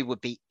 we would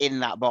be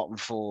in that bottom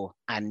 4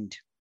 and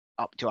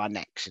up to our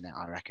necks in it,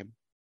 I reckon.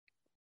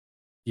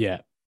 Yeah.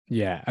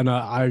 And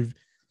I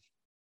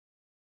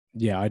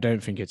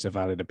don't think it's a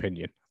valid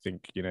opinion. I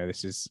think,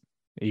 this is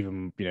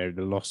even, the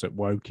loss at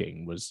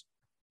Woking was,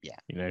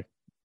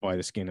 by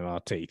the skin of our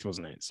teeth,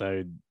 wasn't it?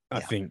 So I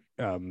think,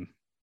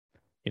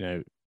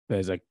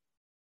 there's a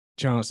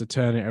chance to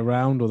turn it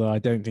around, although I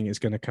don't think it's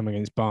going to come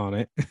against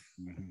Barnet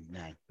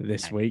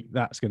this week.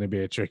 That's going to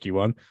be a tricky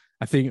one.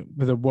 I think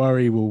the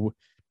worry will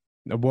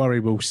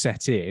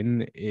set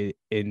in if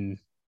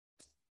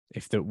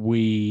that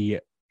we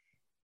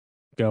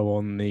go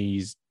on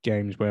these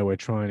games where we're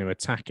trying to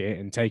attack it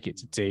and take it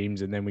to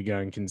teams, and then we go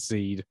and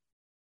concede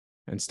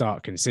and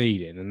start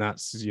conceding. And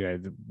that's,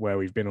 where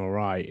we've been all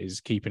right,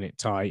 is keeping it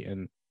tight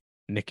and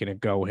nicking a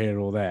goal here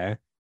or there.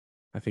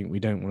 I think we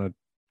don't want to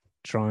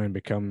try and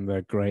become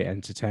the great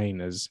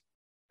entertainers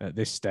at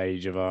this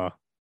stage of our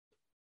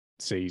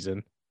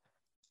season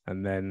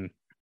and then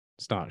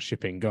start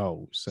shipping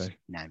goals. So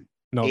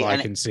I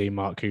can see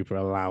Mark Cooper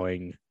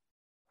allowing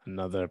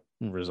another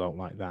result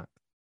like that.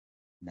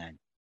 No.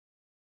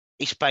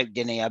 He spoke,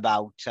 didn't he,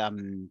 about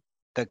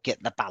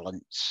get the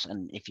balance,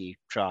 and if you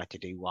try to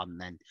do one,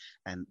 then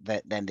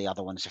the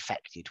other one's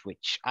affected,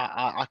 which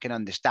I can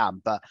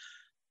understand. But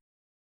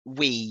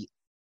whilst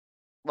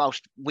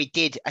we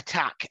did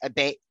attack a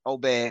bit,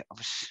 albeit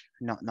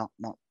not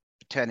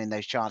turning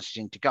those chances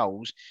into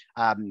goals,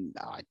 I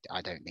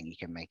don't think you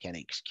can make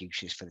any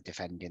excuses for the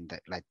defending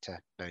that led to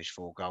those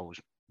 4 goals.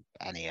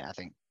 I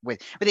think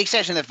with the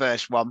exception of the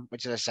first one,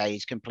 which, as I say,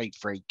 is complete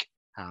freak.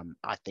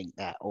 I think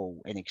they're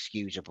all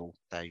inexcusable.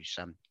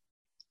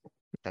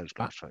 Those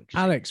crossstrokes.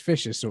 Alex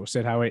Fisher sort of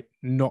said how it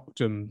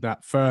knocked him,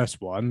 that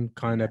first one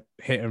kind of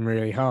hit him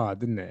really hard,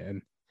 didn't it?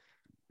 And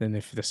then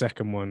if the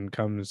second one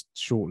comes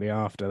shortly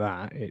after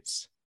that,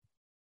 it's,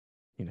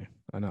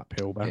 an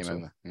uphill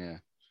battle. Yeah.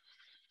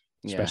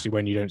 Especially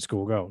when you don't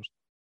score goals.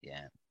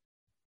 Yeah.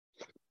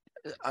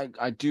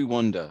 I do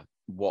wonder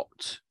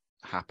what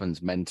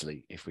happens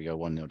mentally if we go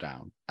 1-0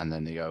 down and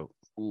then they go,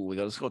 "Ooh, we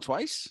got to score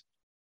twice?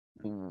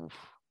 Ooh,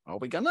 are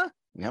we gonna?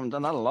 We haven't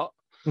done that a lot."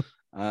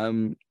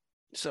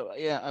 So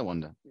yeah, I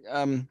wonder.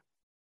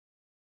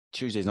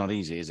 Tuesday's not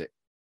easy, is it?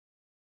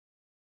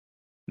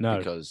 No,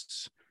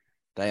 because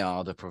they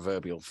are the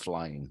proverbial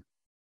flying.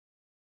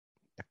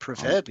 The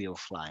proverbial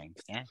flying,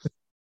 yeah.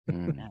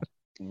 Yeah.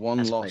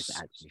 One loss,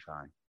 actually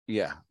fine.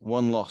 Yeah,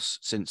 one loss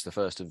since the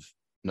 1st of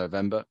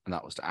November, and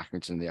that was to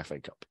Accrington in the FA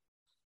Cup.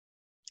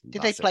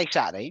 Did they play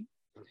Saturday?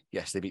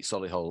 Yes, they beat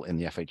Solihull in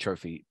the FA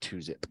Trophy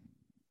 2-0.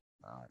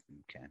 Right,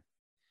 okay.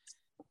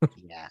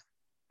 Yeah.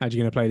 How's you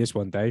going to play this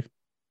one, Dave?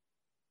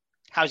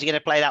 How's he going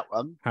to play that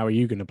one? How are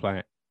you going to play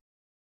it?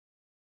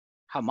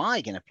 How am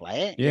I going to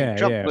play it?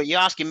 Yeah, But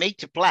you're asking me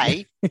to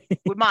play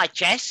with my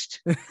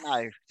chest?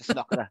 No, it's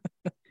not going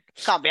to.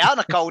 Can't be out on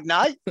a cold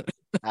night.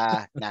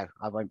 No,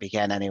 I won't be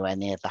getting anywhere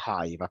near the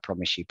Hive, I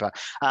promise you. But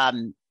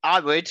I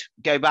would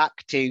go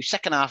back to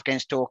second half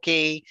against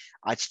Torquay.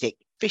 I'd stick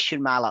Fish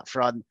and Mal up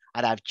front.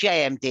 I'd have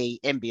JMD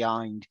in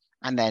behind,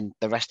 and then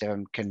the rest of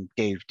them can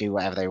do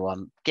whatever they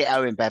want. Get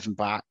Owen Bevan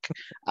back.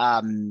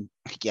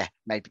 Yeah,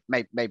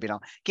 maybe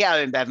not. Get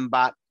Owen Bevan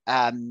back.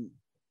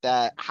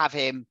 Have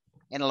him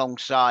in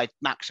alongside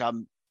Max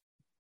Hunt.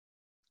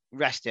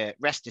 Rest the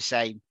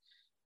same.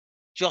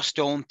 Josh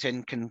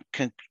Staunton can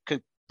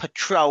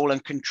patrol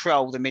and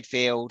control the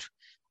midfield.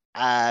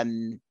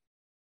 Don't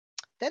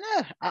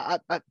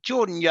know.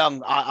 Jordan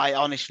Young, I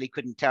honestly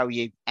couldn't tell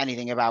you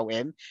anything about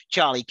him.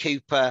 Charlie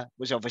Cooper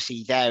was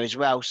obviously there as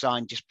well,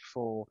 signed just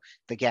before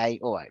the game.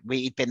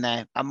 He'd been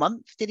there a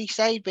month, did he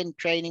say? He'd been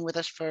training with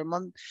us for a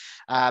month.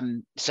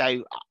 So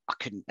I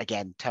couldn't,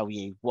 again, tell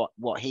you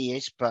what he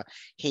is, but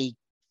he,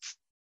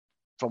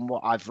 from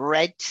what I've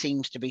read,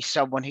 seems to be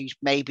someone who's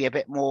maybe a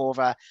bit more of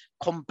a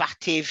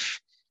combative,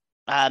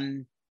 a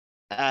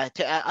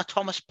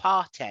Thomas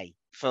Partey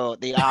for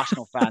the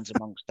Arsenal fans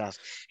amongst us.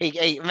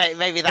 He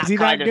maybe that is he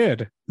kind that of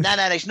good? No,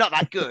 he's not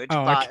that good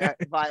Okay.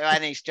 by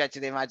any stretch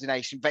of the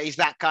imagination. But he's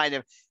that kind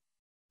of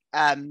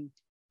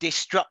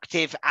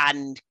destructive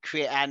and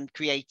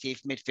creative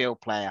midfield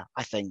player.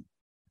 I think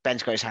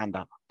Ben's got his hand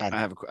up. Ben. I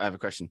have a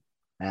question.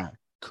 Yeah.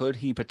 Could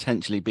he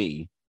potentially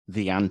be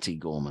the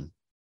anti-Gorman?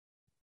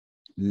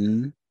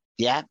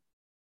 Yeah.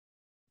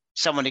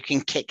 Someone who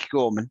can kick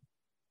Gorman.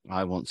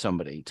 I want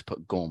somebody to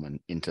put Gorman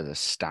into the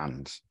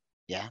stands.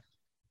 Yeah.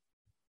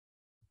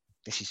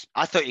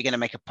 I thought you were going to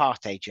make a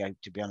Partey joke,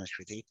 to be honest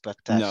with you, but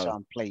so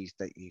I'm pleased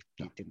that you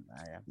didn't.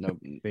 No,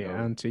 the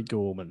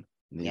anti-Gorman.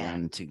 The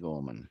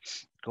anti-Gorman.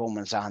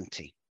 Gorman's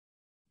auntie.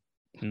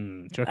 Do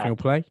you reckon he'll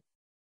play?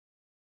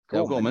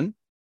 Gorman?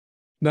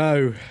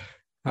 No.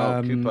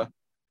 Cooper.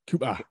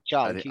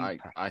 Charlie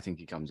Cooper. I think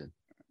he comes in.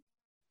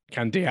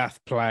 Can Diath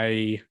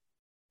play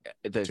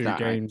there's 2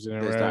 games in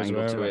a row that as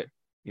angle well? to it.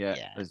 Yeah.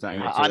 There's that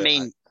angle to I it.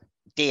 mean,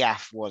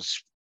 Diath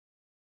was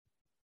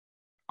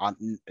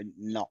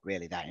not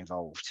really that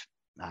involved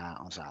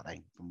on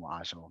Saturday, from what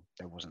I saw.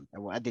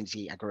 I didn't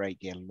see a great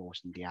deal of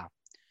Lawson Diath.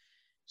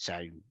 So,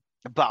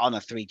 but on a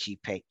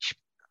 3G pitch,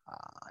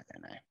 I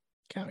don't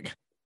know.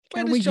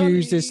 Can we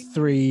use this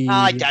 3?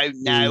 I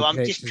don't know. I'm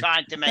pitch? just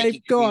trying to make.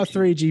 They've got a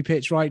 3G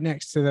pitch right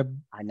next to the.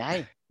 I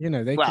know.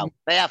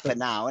 They have for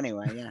now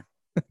anyway. Yeah.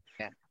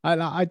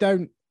 I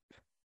don't.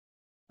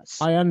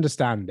 I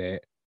understand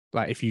it.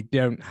 Like, if you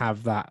don't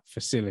have that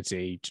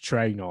facility to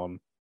train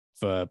on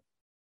for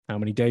how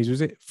many days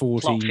was it?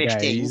 14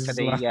 days for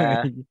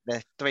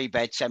the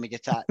 3-bed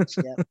semi-detached.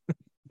 Yeah.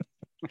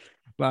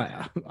 Like,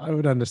 I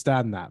would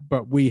understand that,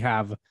 but we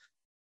have a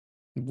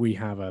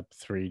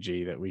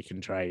 3G that we can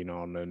train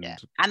on, and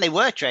they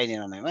were training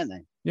on it, weren't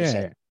they?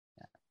 Yeah.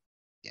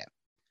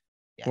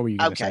 What were you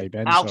going to say,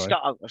 Ben? I'll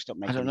stop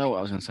making. I don't know what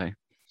I was going to say.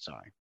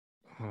 Sorry.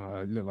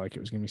 It looked like it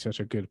was going to be such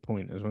a good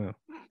point as well.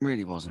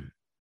 Really wasn't.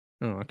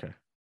 Oh, okay.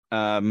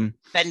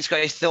 Ben's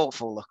got his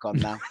thoughtful look on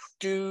now.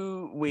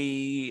 Do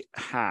we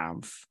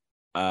have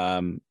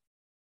other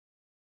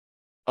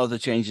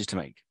changes to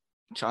make?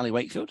 Charlie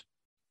Wakefield,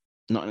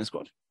 not in the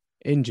squad.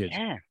 Injured.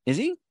 Yeah. Is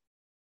he?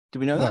 Do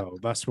we know that? Well,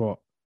 that's what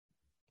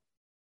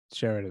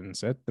Sheridan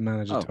said. The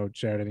manager told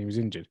Sheridan he was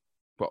injured.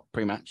 What,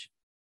 pre-match?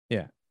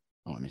 Yeah.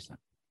 Oh, I missed that.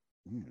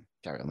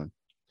 Carry on then.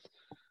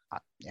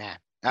 Yeah.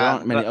 There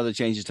aren't many other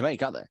changes to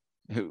make, are there?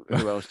 Who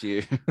else do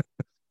you?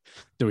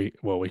 Do we?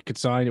 Well, we could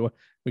sign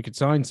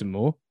some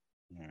more.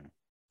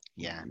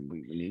 Yeah,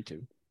 we need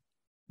to.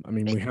 I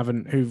mean, we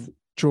haven't.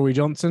 Troy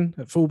Johnson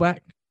at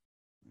fullback?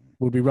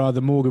 Would we rather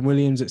Morgan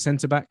Williams at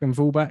centre back than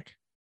fullback?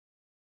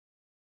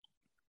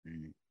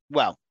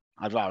 Well,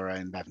 I'd rather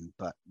Owen Bevan,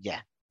 but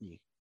yeah,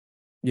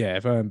 Yeah,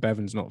 if Owen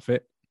Bevan's not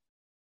fit.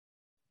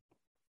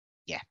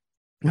 Yeah.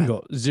 We've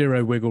got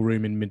zero wiggle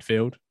room in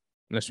midfield,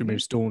 unless we Mm-hmm.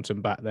 move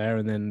Staunton back there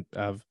and then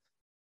have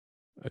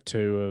a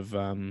two of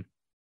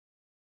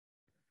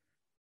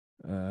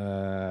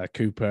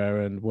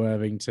Cooper and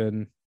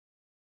Worthington.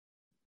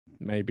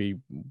 Maybe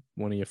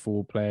one of your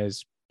forward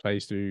players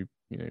plays through,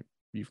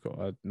 you've got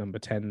a number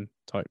 10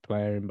 type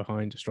player in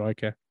behind, a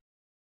striker.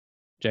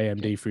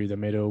 JMD through the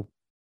middle.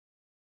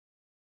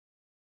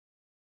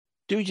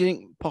 Do you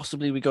think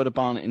possibly we go to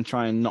Barnet and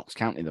try and Notts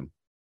County them?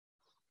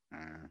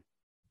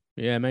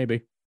 Yeah,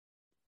 maybe.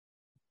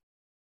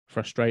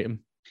 Frustrate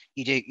them.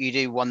 You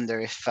do wonder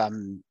if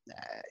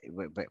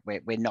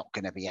we're not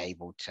going to be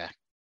able to.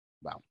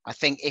 Well, I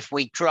think if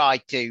we try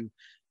to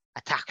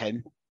attack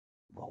him,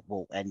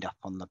 we'll end up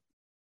on the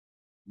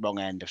wrong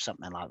end of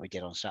something like we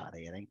did on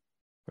Saturday, I think.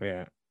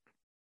 Yeah.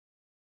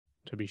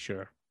 To be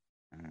sure.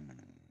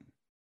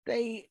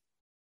 They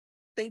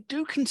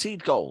do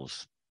concede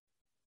goals,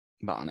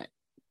 Barnet.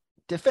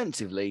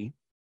 Defensively,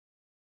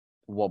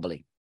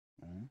 wobbly.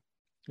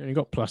 You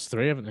got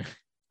 +3, haven't they?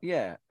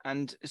 Yeah,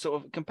 and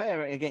sort of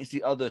comparing against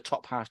the other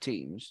top half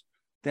teams,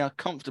 they are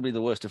comfortably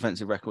the worst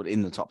defensive record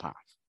in the top half.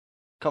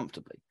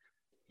 Comfortably.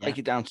 Yeah. Take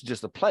it down to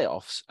just the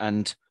playoffs,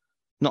 and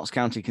Notts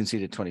County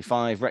conceded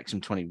 25, Wrexham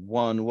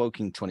 21,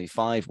 Woking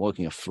 25.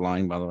 Woking are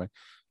flying, by the way.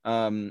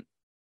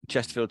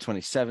 Chesterfield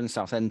 27,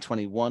 Southend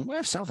 21. Where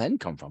have Southend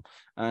come from?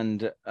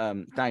 And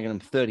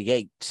Dagenham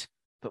 38.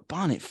 But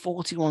Barnet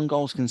 41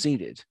 goals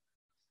conceded.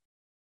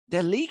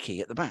 They're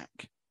leaky at the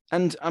back.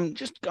 And I'm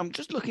just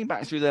looking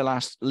back through their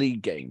last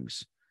league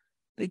games.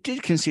 They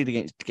did concede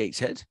against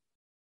Gateshead,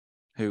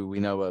 who we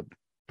know are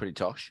pretty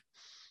tosh.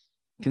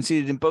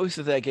 Conceded in both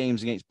of their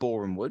games against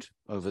Boreham Wood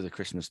over the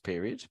Christmas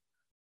period.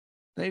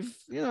 They've,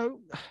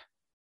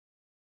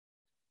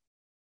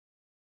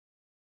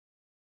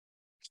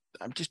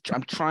 I'm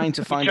trying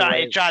to find.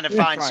 You're trying to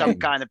find some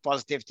kind of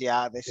positivity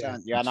out of this,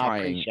 aren't you? And I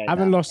appreciate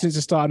haven't lost since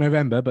the start of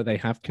November, but they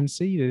have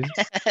conceded.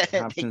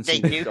 They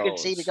do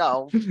concede a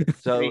goal.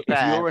 So if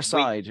you're a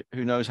side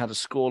who knows how to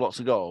score lots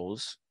of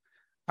goals,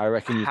 I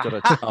reckon you've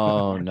got to.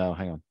 Oh no,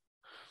 hang on.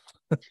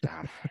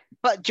 Damn.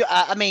 But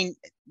I mean,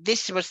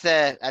 this was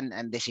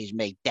and this is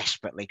me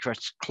desperately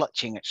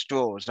clutching at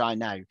straws, I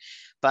know.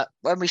 But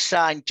when we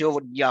signed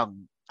Jordan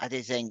Young, I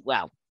did think,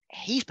 well,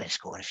 he's been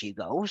scoring a few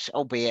goals,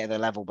 albeit at a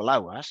level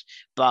below us.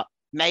 But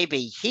maybe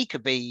he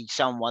could be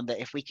someone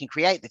that if we can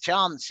create the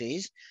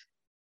chances,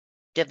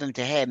 give them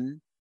to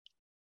him.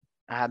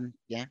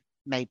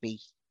 Maybe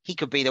he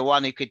could be the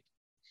one who could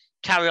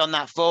carry on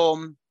that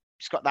form.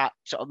 He's got that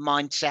sort of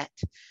mindset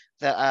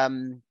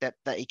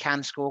that he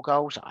can score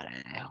goals. I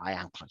don't know. I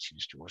am clutching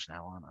straws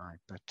now, aren't I?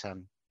 But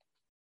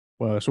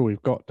well, that's all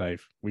we've got,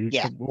 Dave.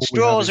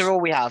 Straws are all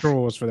we have.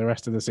 Straws for the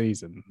rest of the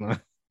season.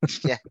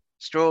 Yeah,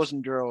 straws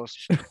and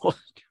draws.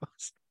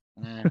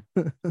 Yeah.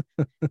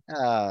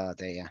 Oh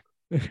dear.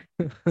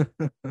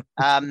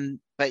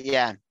 But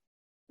yeah.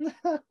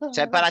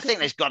 So, but I think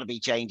there's got to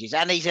be changes,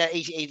 and he's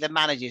the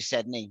manager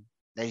said,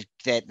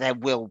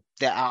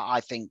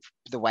 I think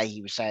the way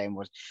he was saying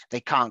was they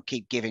can't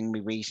keep giving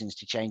me reasons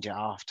to change at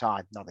half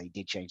time. Not that he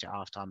did change at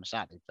half time on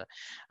Saturday, but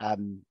I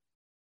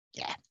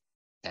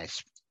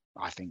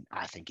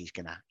think he's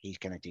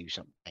gonna do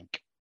something.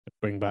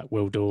 Bring back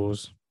Will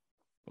Dawes,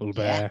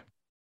 Ulbear,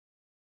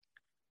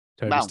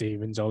 Toby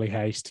Stevens, Ollie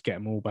Haste, get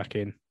them all back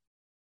in.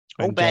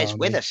 Ulbear's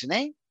with us, isn't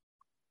he?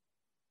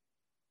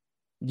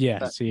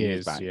 Yes, he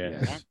is. Back,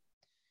 yeah.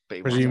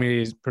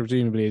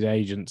 Presumably his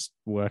agent's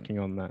working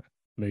on that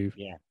move.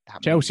 Yeah.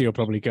 Chelsea will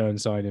probably go and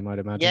sign him, I'd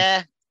imagine.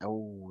 Yeah.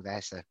 Oh,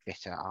 there's a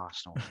bitter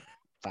Arsenal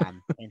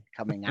fan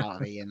coming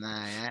out of Ian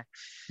there.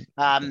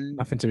 Yeah.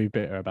 Nothing to be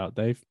bitter about,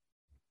 Dave.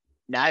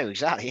 No,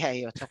 exactly. Yeah,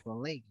 you're top of the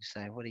league.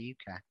 So what do you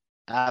care?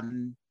 I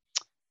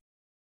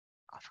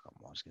forgot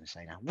what I was going to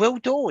say now. Will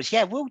Dawes.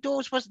 Yeah, Will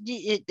Dawes was.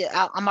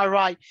 Am I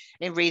right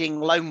in reading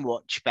Loan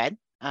Watch, Ben?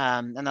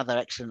 Another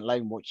excellent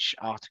Loan Watch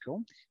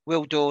article.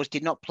 Will Dawes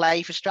did not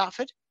play for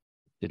Stratford.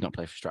 Did not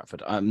play for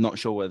Stratford. I'm not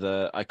sure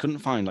whether I couldn't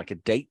find like a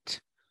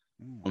date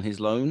on his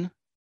loan.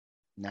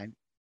 No,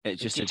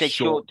 it's just a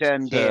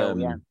short-term deal.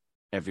 Yeah,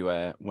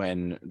 everywhere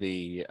when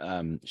the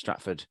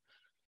Stratford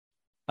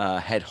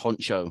head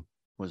honcho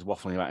was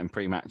waffling about in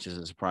pre-match as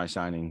a surprise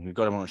signing. We've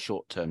got him on a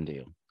short-term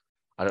deal.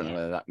 I don't know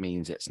whether that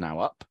means it's now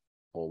up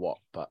or what,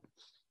 but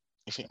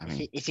is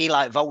he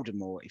like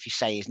Voldemort? If you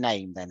say his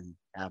name, then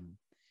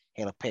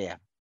he'll appear.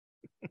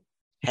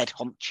 Head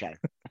honcho.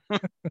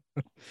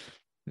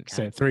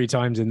 Say it 3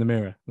 times in the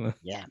mirror.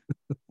 Yeah.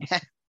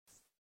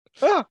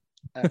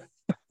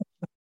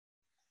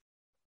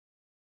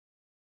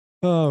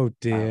 Oh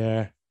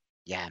dear.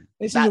 Yeah.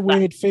 This is a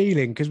weird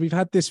feeling because we've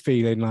had this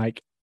feeling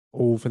like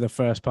all for the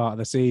first part of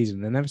the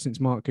season, and ever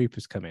since Mark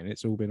Cooper's come in,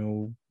 it's been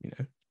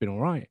all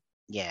right.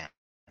 Yeah.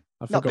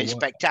 Not been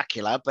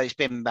spectacular, but it's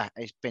been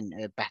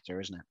better,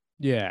 isn't it?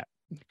 Yeah.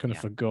 Kind of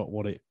forgot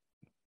what it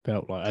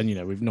felt like,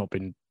 and we've not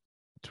been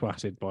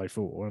twatted by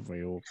 4, have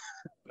we? Or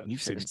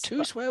you've said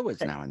 2 swear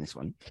words now in this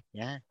one.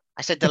 Yeah,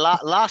 I said the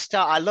last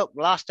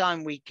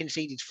time we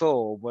conceded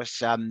 4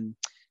 was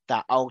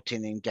that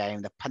Altrincham game,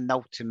 the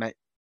penultimate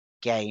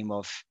game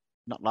of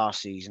not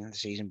last season, the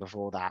season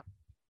before that,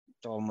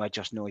 the one where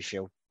Josh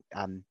Neufeld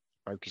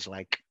broke his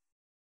leg.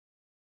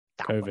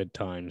 COVID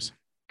times,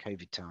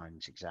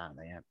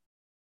 exactly. Yeah.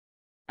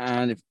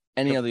 And if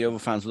any other Yeovil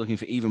fans are looking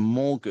for even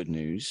more good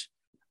news,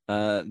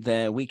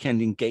 their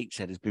weekend in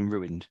Gateshead has been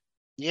ruined.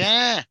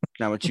 Yeah.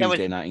 Now a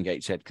Tuesday night in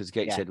Gateshead, because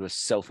Gateshead was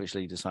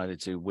selfishly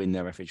decided to win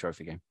their FA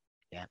Trophy game.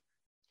 Yeah.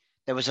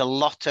 There was a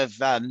lot of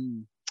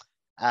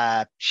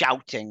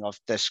shouting of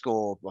the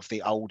score of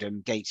the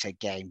Oldham Gateshead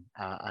game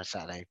on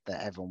Saturday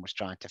that everyone was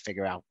trying to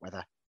figure out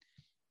whether.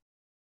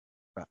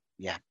 But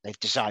yeah, they've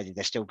decided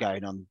they're still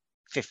going on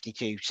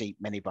 52-seat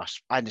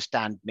minibus. I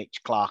understand Mitch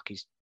Clark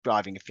is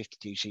driving a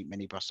 52-seat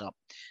minibus up.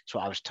 That's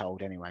what I was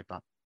told anyway.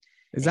 But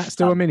is that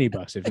still a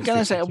minibus? Can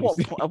I say at what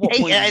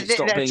point does it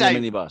stop being a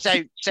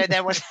minibus? So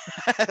there was.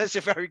 That's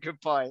a very good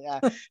point.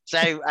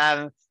 So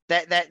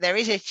there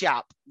is a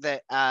chap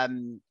that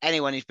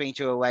anyone who's been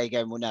to a away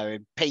game will know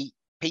him. Pete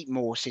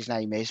Morse, his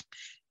name is.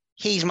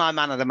 He's my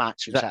man of the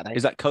match from Saturday.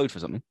 Is that code for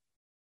something?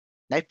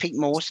 No, Pete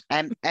Morse,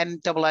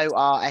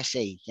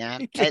 MOORSE. Yeah,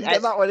 you couldn't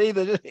get that one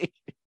either, did he?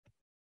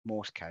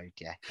 Morse code.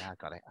 Yeah, I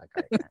got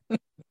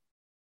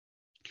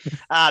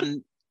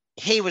it.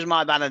 He was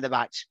my man of the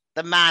match.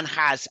 The man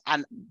has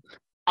an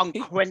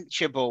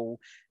unquenchable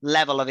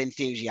level of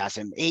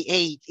enthusiasm.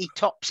 He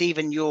tops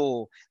even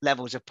your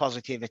levels of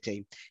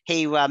positivity.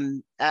 He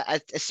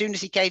as soon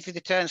as he came through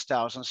the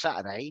turnstiles on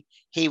Saturday,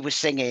 he was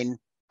singing,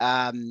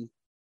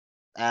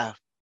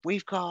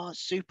 "We've got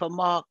Super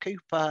Mark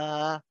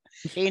Cooper.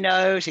 He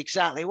knows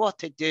exactly what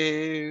to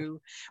do.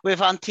 With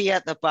Hunty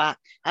at the back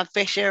and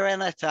Fisher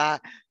in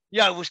attack.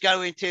 Yeovil's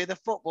going to the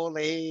Football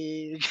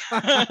League."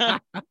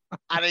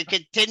 And he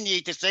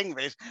continued to sing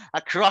this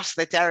across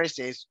the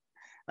terraces.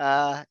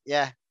 The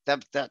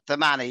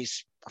man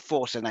is a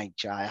force of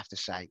nature, I have to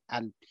say.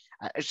 And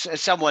as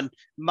someone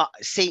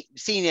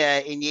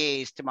senior in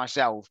years to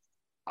myself,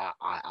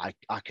 I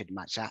could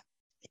match that.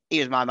 He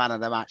was my man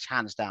of the match,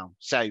 hands down.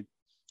 So,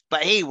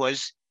 but he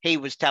was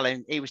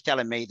telling me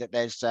that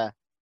there's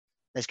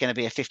going to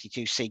be a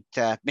 52-seat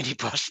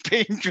minibus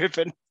being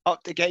driven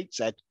up to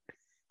Gateshead,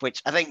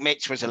 which I think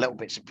Mitch was a little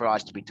bit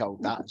surprised to be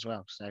told that as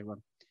well. So,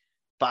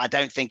 but I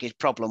don't think his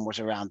problem was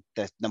around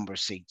the number of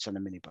seats on the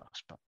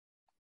minibus. But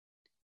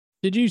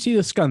did you see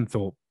the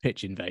Scunthorpe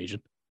pitch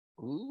invasion?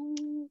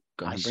 Ooh,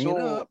 I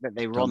saw that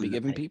they were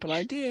giving people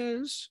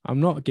ideas. I'm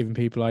not giving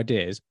people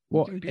ideas.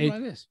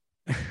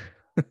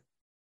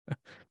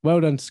 Well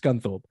done to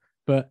Scunthorpe,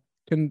 but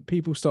can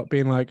people stop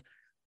being like,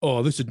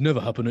 "Oh, this would never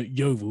happen at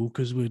Yeovil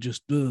because we're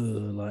just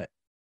like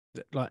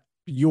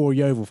you're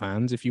Yeovil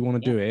fans. If you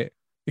want to do it,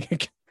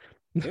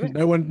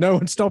 no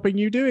one's stopping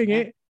you doing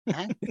it."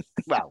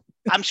 Well,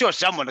 I'm sure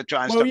someone will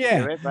try and stop you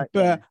doing it.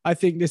 But I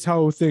think this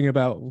whole thing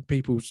about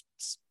people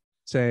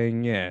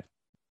saying,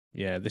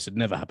 this would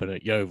never happen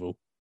at Yeovil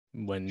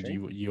when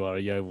you are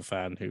a Yeovil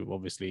fan who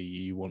obviously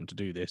you want to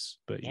do this,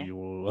 but you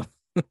all.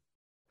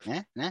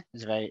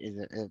 It's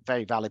a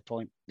very valid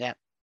point. Yeah.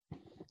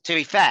 To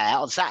be fair,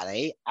 on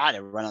Saturday, I'd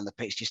have run on the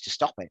pitch just to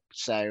stop it.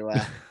 So,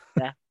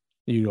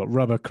 you got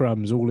rubber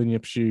crumbs all in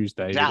your shoes,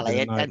 Dave. Exactly,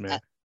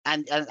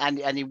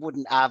 and you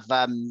wouldn't have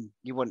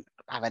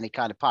any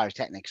kind of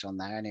pyrotechnics on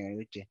there anyway,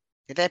 would you?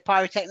 Did there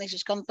pyrotechnics at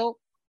Scunthorpe?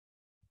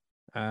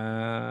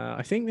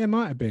 I think there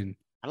might have been.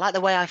 I like the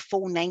way I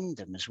full named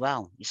them as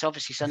well. It's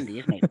obviously Sunday,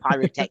 isn't it?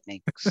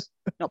 Pyrotechnics,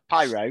 not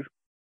pyro.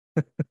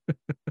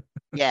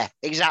 Yeah,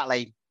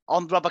 exactly.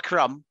 On rubber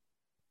crumb.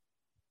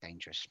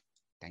 Dangerous.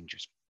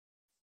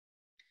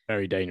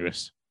 Very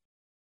dangerous.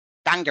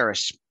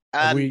 Dangerous.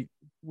 Have we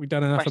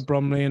done enough of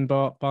Bromley and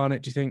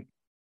Barnet, do you think?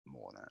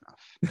 More than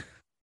enough.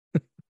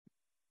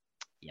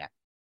 Yeah.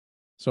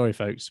 Sorry,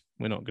 folks.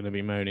 We're not going to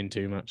be moaning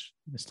too much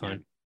this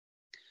time.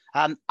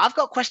 I've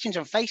got questions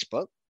on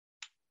Facebook.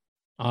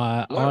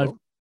 I've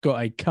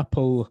got a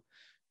couple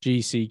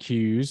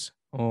GCQs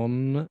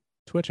on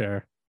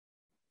Twitter.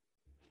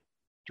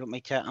 Do you want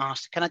me to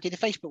ask? Can I do the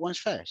Facebook ones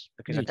first?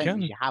 Because I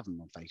don't usually have them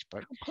on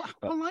Facebook.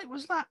 How polite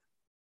was that?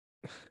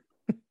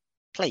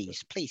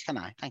 Please, can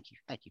I? Thank you,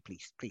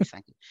 please,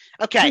 thank you.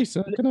 Okay. Please,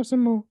 sir, can I have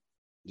some more?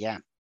 Yeah.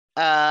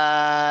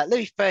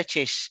 Louis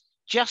Purchase,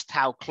 just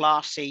how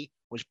classy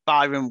was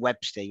Byron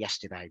Webster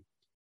yesterday?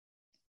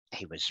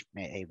 He was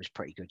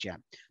pretty good, yeah.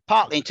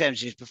 Partly in terms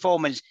of his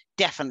performance,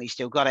 definitely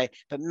still got it,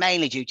 but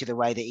mainly due to the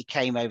way that he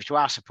came over to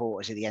our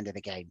supporters at the end of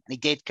the game. And he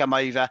did come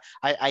over.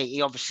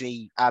 He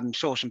obviously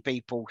saw some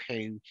people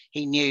who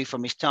he knew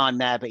from his time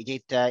there, but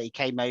he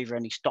came over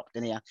and he stopped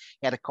and he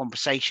had a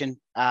conversation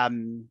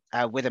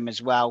with him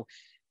as well.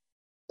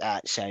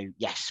 So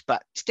yes,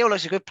 but still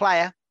looks a good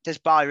player. Does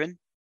Byron?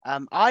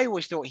 I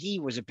always thought he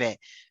was a bit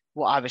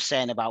what I was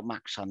saying about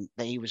Max Hunt,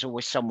 that he was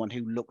always someone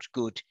who looked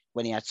good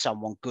when he had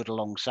someone good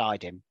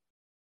alongside him.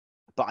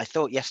 But I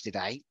thought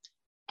yesterday,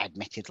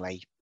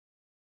 admittedly,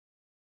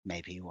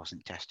 maybe he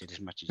wasn't tested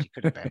as much as he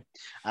could have been.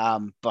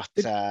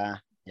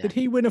 Did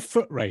he win a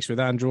foot race with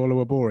Andrew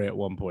Oluwabori at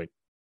one point?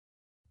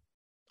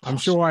 I'm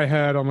sure I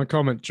heard on the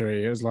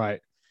commentary, it was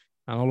like,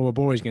 And Oliver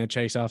Bory's going to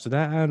chase after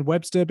that, and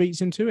Webster beats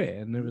him to it,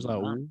 and it was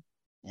like,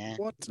 yeah,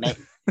 what?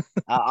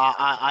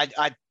 I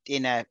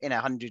in a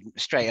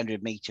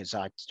 100 meters,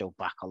 I'd still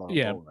back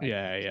Oliver Bory.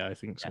 Yeah, I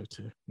think so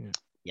too.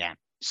 Yeah.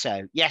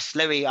 So yes,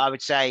 Louis, I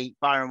would say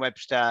Byron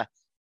Webster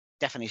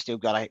definitely still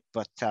got it,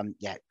 but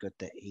good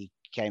that he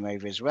came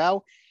over as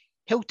well.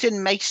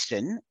 Hilton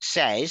Mason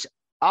says,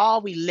 "Are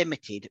we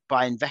limited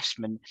by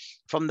investment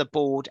from the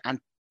board and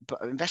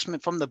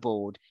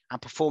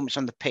performance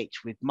on the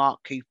pitch, with Mark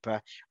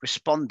Cooper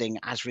responding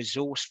as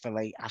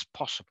resourcefully as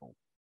possible?"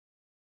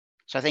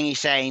 So I think he's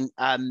saying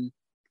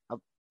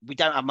we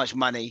don't have much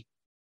money,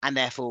 and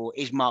therefore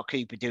is Mark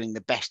Cooper doing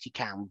the best he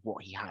can with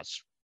what he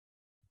has?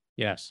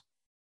 Yes.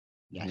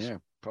 Yeah,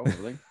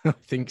 probably. I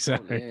think so.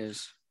 Probably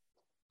is.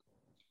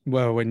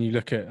 Well, when you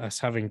look at us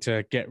having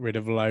to get rid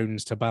of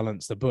loans to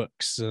balance the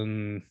books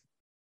and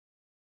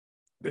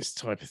this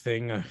type of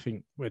thing, I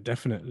think we're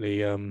definitely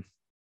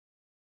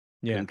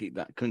couldn't keep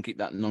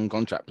that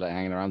non-contract player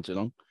hanging around too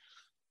long.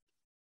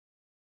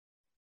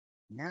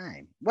 No.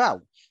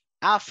 Well,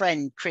 our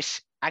friend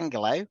Chris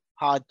Angelo,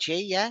 Hard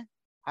G,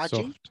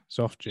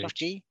 Soft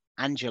G,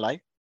 Angelo,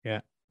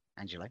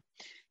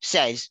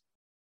 says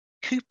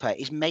Cooper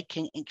is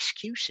making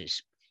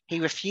excuses. He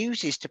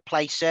refuses to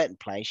play certain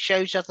players,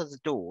 shows others the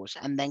doors,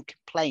 and then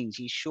complains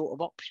he's short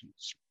of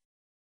options.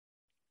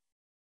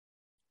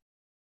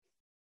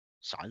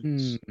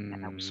 Silence.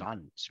 And that was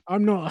silence. I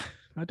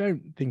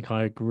don't think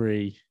I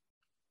agree.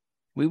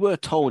 We were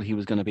told he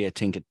was going to be a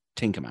tinker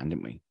man,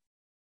 didn't we?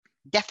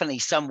 Definitely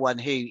someone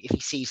who, if he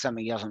sees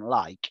something he doesn't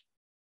like,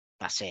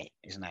 that's it,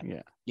 isn't it?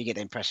 Yeah. You get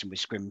the impression with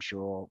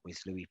Scrimshaw,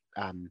 with Louis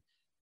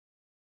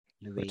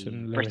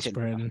Britton. Lewis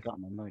Britton,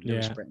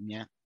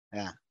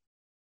 yeah.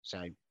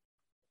 So.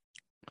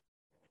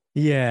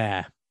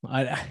 Yeah,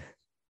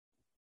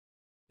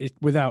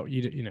 without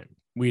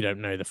we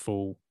don't know the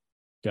full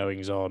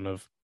goings on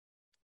of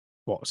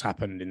what's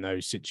happened in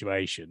those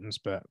situations,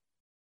 but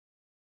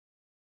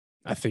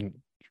I think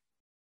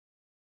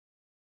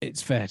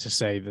it's fair to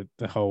say that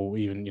the whole,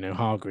 even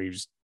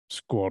Hargreaves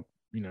squad,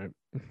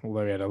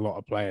 although he had a lot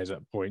of players at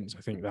points,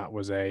 I think that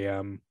was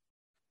a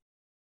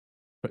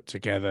put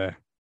together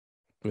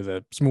with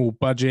a small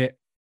budget,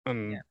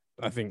 and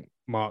I think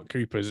Mark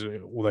Cooper's,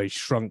 although he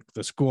shrunk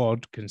the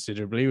squad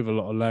considerably with a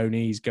lot of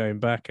loanees going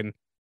back and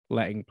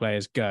letting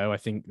players go, I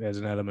think there's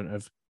an element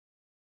of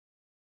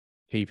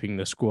keeping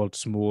the squad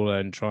smaller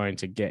and trying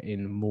to get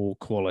in more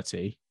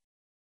quality,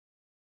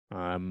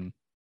 rather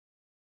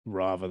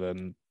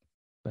than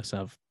let's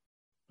have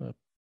a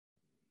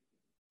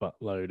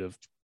buttload of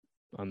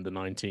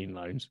under-19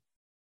 loans.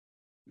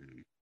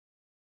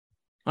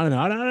 I don't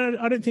know.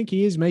 I don't think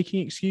he is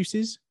making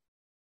excuses.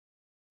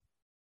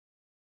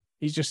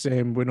 He's just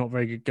saying we're not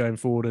very good going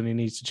forward and he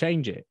needs to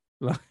change it.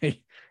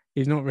 Like,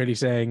 he's not really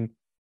saying,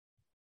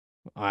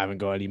 I haven't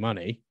got any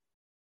money.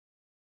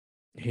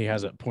 He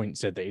has at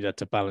points said that he'd had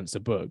to balance the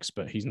books,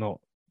 but he's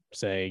not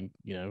saying,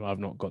 I've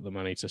not got the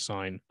money to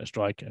sign a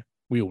striker.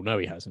 We all know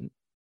he hasn't.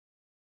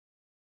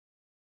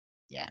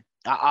 Yeah,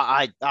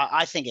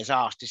 I think it's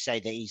harsh to say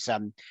that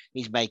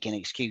he's making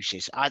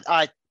excuses.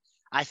 I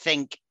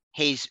think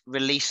his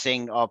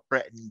releasing of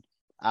Britton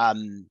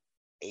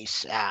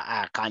is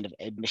a kind of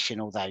admission,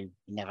 although he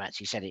never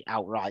actually said it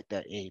outright,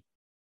 that he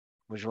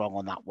was wrong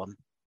on that one.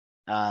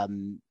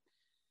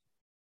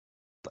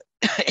 But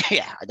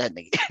yeah, I don't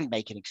think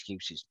making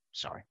excuses.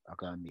 Sorry, I'll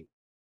go on mute.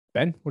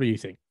 Ben, what do you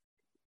think?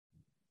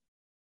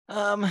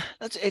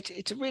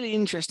 It's a really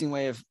interesting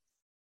way of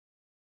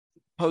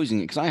posing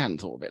it, because I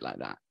hadn't thought of it like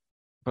that.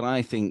 But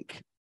I think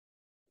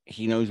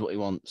he knows what he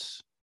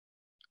wants,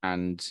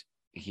 and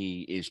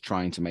he is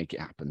trying to make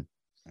it happen.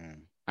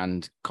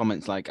 And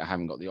comments like "I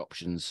haven't got the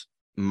options"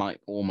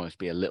 might almost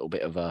be a little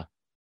bit of a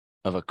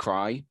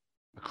cry,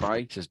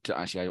 to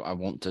actually, I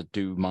want to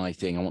do my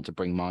thing. I want to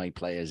bring my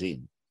players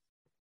in.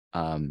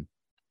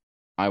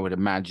 I would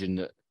imagine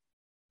that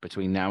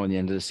between now and the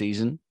end of the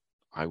season,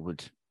 I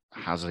would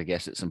hazard a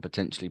guess that some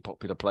potentially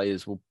popular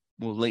players will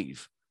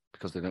leave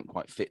because they don't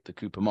quite fit the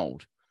Cooper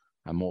mold,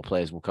 and more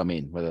players will come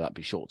in, whether that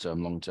be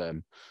short-term,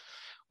 long-term,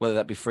 whether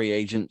that be free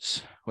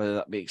agents, whether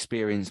that be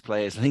experienced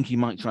players. I think he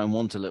might try and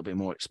want a little bit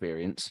more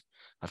experience.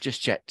 I've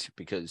just checked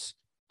because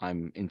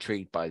I'm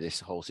intrigued by this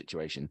whole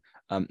situation.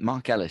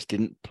 Mark Ellis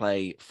didn't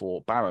play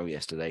for Barrow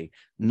yesterday,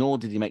 nor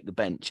did he make the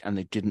bench, and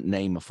they didn't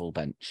name a full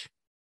bench.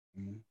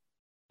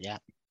 Yeah.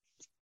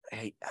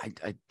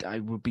 I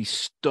would be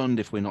stunned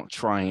if we're not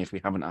trying, if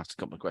we haven't asked a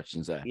couple of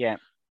questions there. Yeah.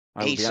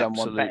 He's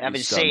someone,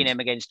 having seen him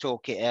against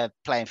Torquay,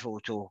 playing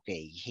for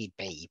Torquay, he'd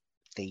be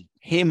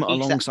him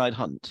alongside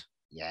Hunt.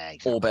 Yeah,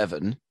 exactly. Or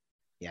Bevan.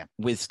 Yeah.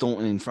 With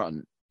Staunton in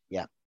front.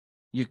 Yeah.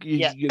 You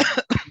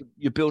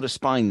build a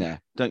spine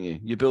there, don't you?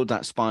 You build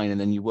that spine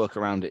and then you work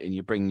around it and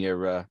you bring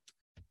your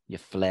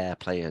flair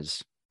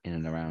players in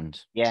and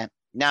around. Yeah.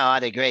 No,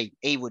 I'd agree.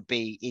 I'd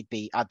be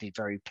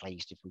very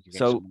pleased if we could get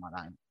something like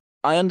that.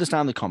 I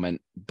understand the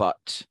comment,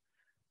 but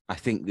I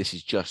think this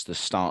is just the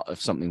start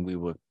of something we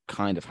were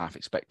kind of half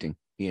expecting.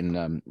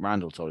 Ian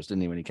Randall told us,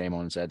 didn't he, when he came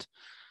on and said,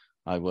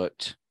 I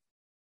worked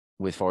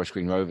with Forest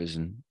Green Rovers,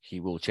 and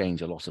he will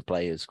change a lot of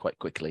players quite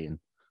quickly. And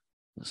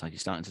looks like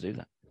he's starting to do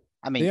that.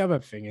 I mean, the other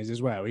thing is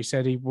as well, he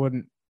said he's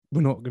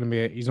not going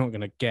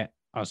to get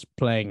us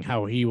playing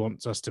how he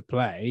wants us to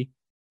play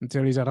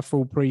until he's had a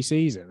full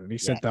pre-season. And he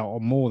said that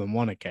on more than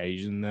one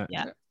occasion, that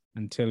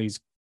until he's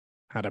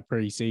had a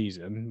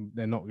pre-season,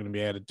 they're not going to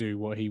be able to do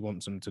what he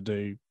wants them to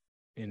do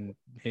in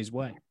his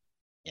way.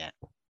 Yeah.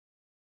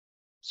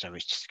 So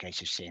it's just a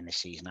case of seeing this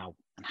season out.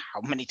 And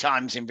how many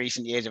times in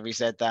recent years have we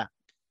said that?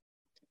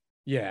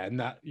 Yeah, and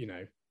that,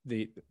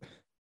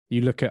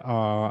 you look at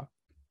our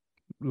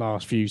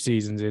last few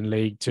seasons in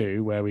League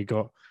Two where we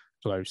got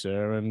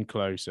closer and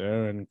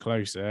closer and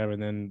closer,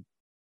 and then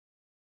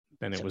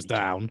it was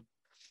down,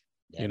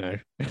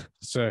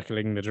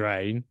 circling the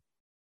drain.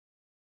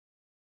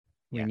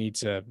 We need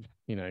to,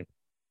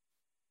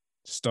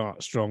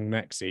 start strong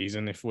next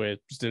season if we're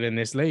still in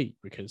this league,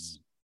 because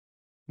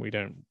we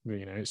don't,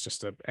 it's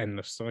just an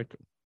endless cycle.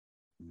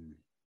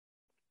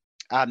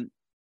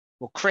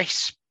 Well,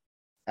 Chris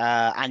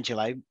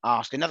Angelo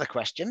asked another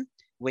question,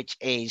 which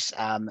is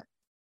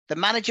the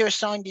manager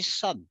assigned his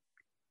son.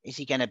 Is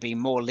he going to be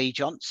more Lee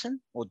Johnson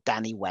or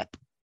Danny Webb?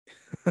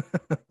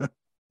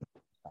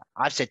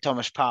 I've said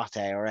Thomas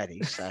Partey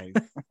already, so.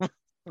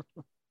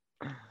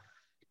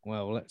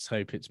 Well, let's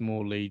hope it's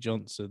more Lee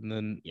Johnson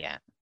than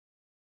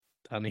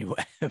Danny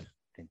Webb.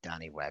 Than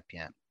Danny Webb,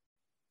 yeah.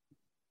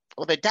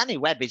 Although Danny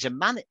Webb is a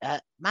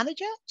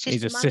manager?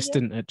 He's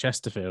assistant at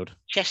Chesterfield.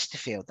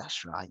 Chesterfield,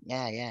 that's right.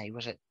 Yeah, he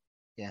was it.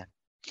 Yeah.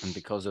 And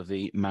because of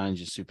the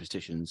manager's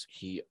superstitions,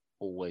 he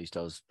always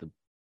does the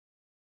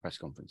press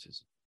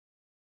conferences.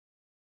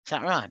 Is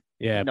that right?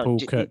 Yeah, Paul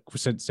Cook,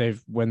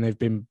 when they've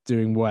been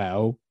doing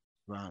well,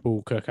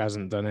 Paul Cook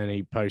hasn't done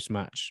any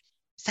post-match.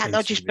 Is that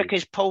not just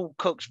because Paul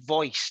Cook's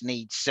voice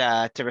needs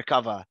to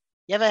recover?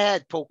 You ever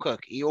heard Paul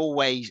Cook? He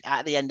always,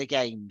 at the end of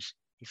games,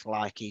 he's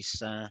like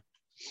he's... I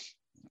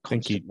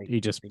think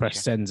he just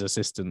pressed sends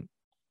assistant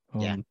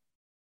on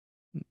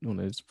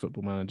his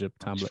Football Manager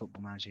tablet.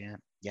 Football Manager,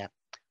 yeah.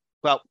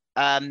 Well,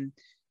 I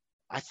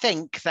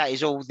think that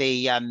is all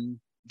the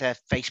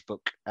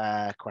Facebook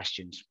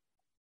questions.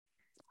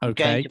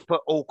 Okay. I'm going to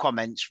put all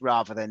comments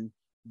rather than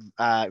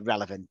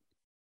relevant.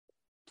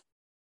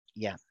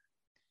 Yeah.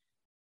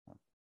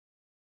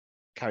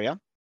 Carry on.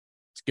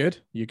 It's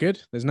good. You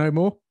good? There's no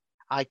more?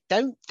 I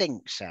don't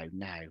think so.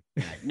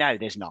 No,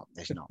 there's not.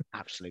 There's not.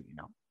 Absolutely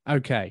not.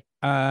 Okay.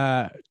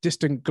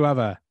 Distant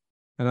Glover,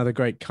 another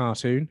great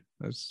cartoon,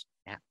 as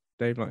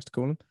Dave likes to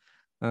call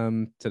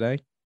him, today.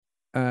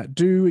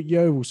 Do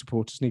Yeovil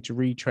supporters need to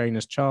retrain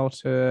as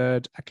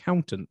chartered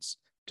accountants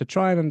to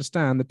try and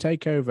understand the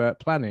takeover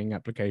planning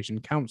application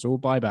council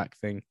buyback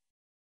thing?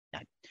 No.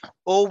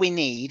 All we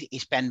need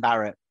is Ben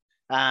Barrett,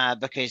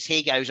 because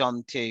he goes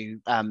on to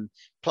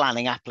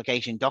planning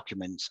application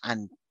documents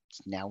and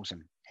nails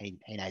them. He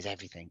knows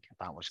everything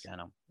about what's going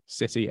on.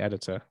 City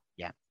editor.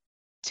 Yeah.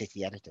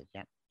 City editor.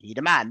 Yeah. You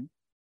the man.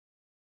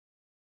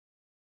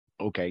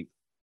 Okay.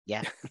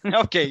 Yeah.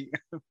 Okay.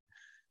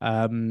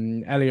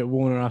 Elliot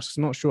Warner asks,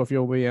 not sure if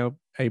you'll be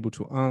able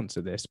to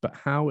answer this, but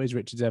how is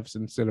Richard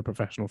Everton still a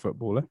professional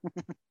footballer?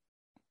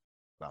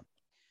 Well,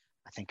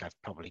 I think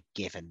I've probably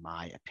given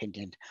my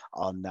opinion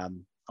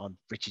on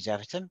Richard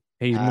Everton.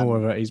 He's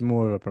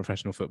more of a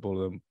professional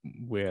footballer than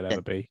we'll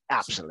ever be.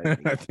 Absolutely.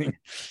 I think.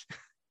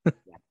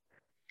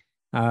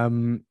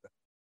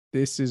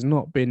 This has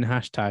not been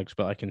hashtagged,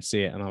 but I can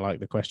see it and I like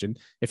the question.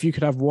 If you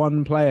could have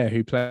one player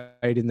who played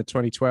in the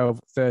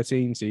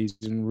 2012-13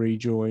 season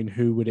rejoin,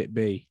 who would it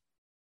be?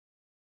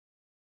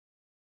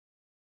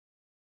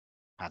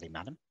 Paddy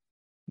Madden.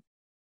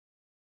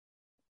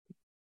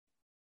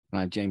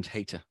 James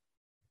Hayter,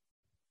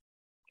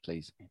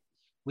 please.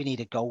 We need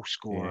a goal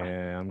scorer.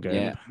 Yeah, I'm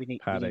going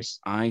Paddy.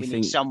 We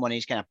need someone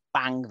who's going to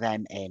bang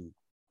them in.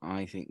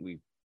 I think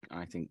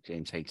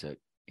James Hayter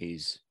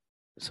is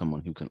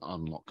someone who can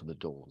unlock the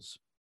doors.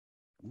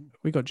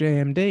 We got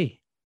JMD.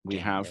 We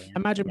have.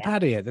 Imagine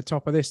Paddy at the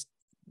top of this.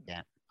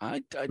 Yeah.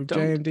 I don't.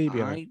 JMD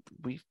behind.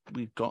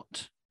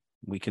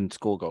 We can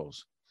score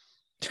goals.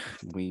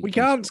 We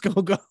can't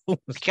score goals.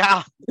 We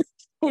can't.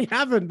 We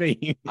haven't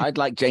been. I'd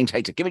like James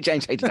Hayter. Give me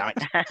James Hayter, damn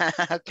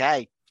it.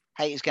 Okay.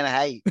 Hater's going to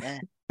hate. Yeah.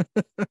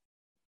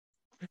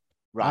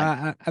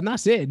 Right. And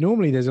that's it.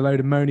 Normally there's a load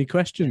of moany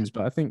questions,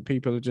 but I think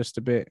people are just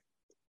a bit.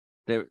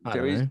 There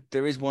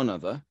is one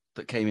other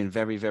that came in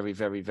very, very,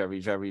 very, very,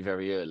 very,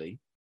 very early.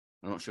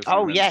 I'm not sure.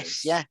 Oh,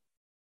 yes. Yeah.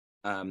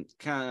 From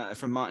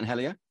Martin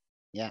Hellier.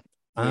 Yeah.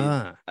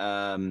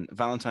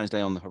 Valentine's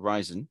Day on the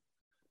horizon.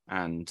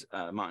 And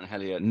Martin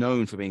Hellier,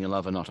 known for being a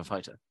lover, not a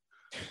fighter.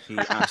 He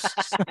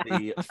asks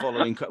the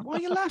following question. Why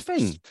are you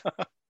laughing?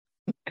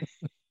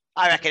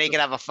 I reckon he could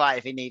have a fight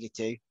if he needed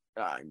to.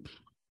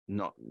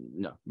 No.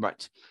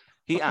 Right.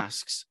 He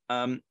asks,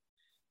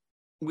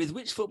 with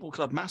which football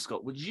club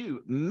mascot would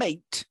you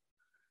mate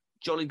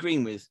Jolly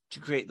Green with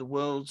to create the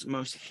world's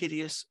most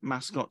hideous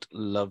mascot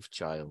love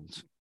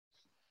child?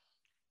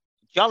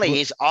 Jolly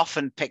is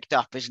often picked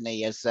up, isn't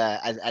he, as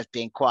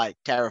being quite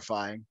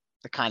terrifying,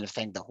 the kind of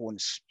thing that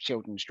haunts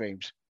children's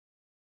dreams.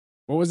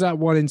 What was that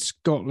one in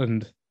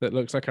Scotland that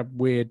looks like a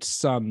weird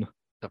sun?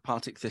 The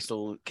Partick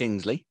Thistle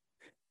Kingsley.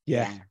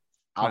 Yeah.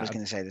 I was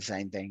going to say the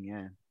same thing.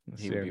 Yeah.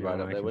 He would be right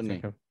up there,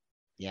 wouldn't he?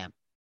 Yeah.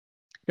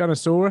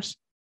 Gunnosaurus.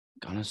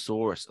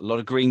 Gunnosaurus. A lot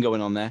of green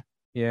going on there.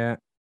 Yeah.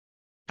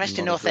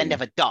 Preston North End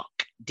have a dock,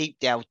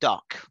 Deepdale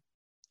Dock.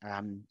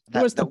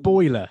 Where's the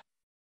boiler?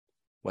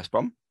 West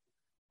Brom.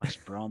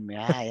 West Brom,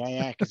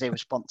 yeah, because they were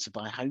sponsored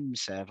by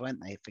HomeServe,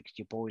 weren't they? Fixed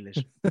your boilers.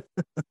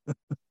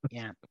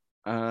 Yeah.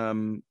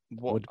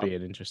 What would be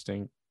an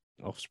interesting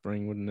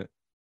offspring, wouldn't it?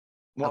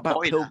 What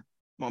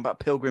about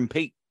Pilgrim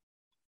Pete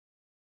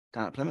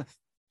down at Plymouth?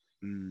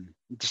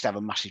 Just have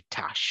a massive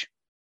tash.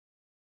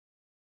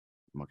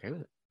 I'm okay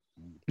with it.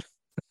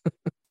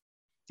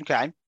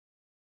 Okay.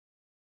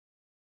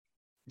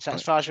 Is that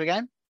as far as we go?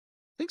 I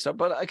think so,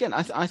 but again,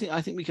 I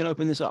think we can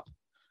open this up.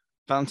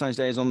 Valentine's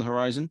Day is on the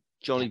horizon.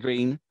 Jolly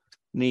Green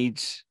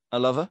needs a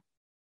lover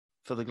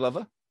for the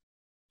Glover.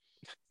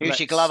 Who's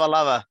your Glover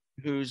lover?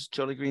 Who's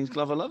Jolly Green's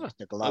Glover lover?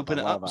 The Glover Open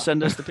it lover. up.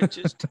 Send us the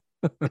pictures.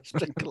 It's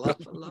the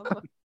Glover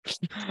lover.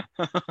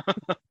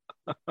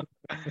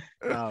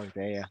 Oh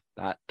dear.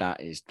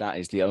 That is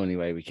the only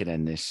way we can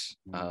end this.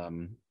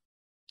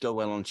 Go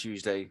well on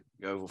Tuesday,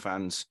 Yeovil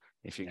fans.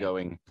 If you're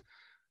going,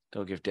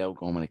 go give Dale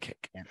Gorman a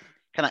kick. Yeah.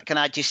 Can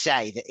I just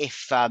say that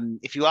if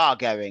you are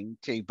going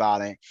to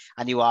Barnet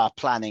and you are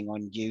planning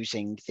on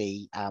using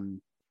the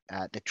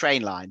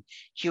train line,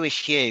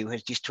 Jewish Hugh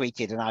has just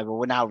tweeted, and I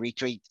will now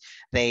retweet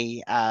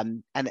a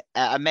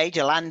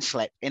major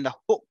landslip in the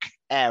Hook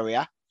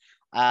area.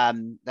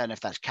 Don't know if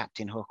that's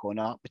Captain Hook or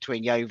not,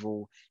 between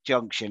Yeovil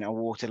Junction and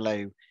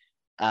Waterloo.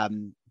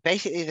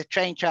 Basically, the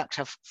train tracks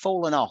have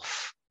fallen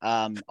off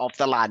of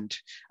the land,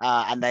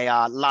 and they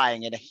are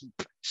lying in a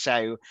heap.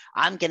 So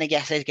I'm going to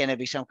guess there's going to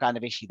be some kind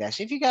of issue there.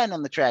 So if you're going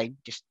on the train,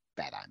 just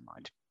bear that in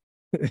mind.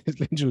 There's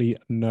literally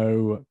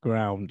no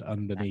ground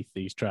underneath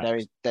these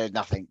tracks. There's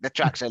nothing. The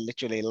tracks are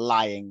literally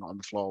lying on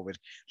the floor with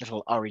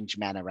little orange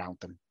men around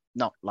them.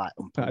 Not like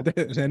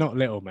they're not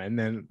little men.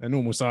 They're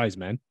normal size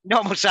men.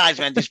 Normal size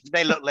men.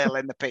 They look little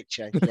in the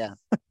picture. Yeah.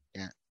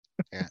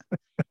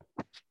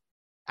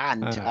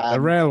 And the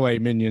railway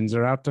minions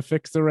are out to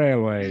fix the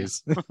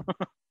railways.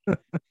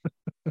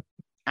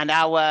 And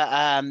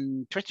our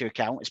Twitter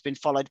account has been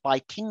followed by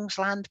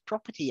Kingsland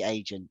Property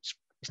Agents,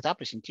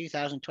 established in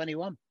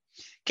 2021.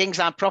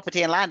 Kingsland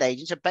Property and Land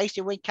Agents are based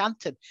in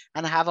Wincanton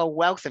and have a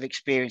wealth of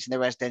experience in the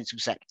residential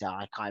sector.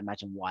 I can't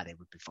imagine why they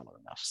would be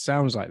following us.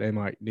 Sounds like they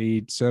might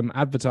need some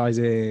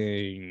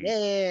advertising.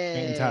 Yeah.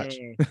 Get in touch.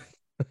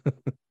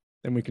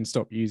 Then we can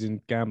stop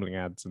using gambling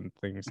ads and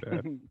things that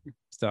have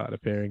started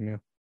appearing now.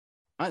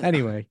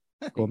 Anyway,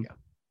 go on.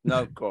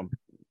 No, go on.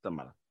 Doesn't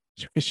matter.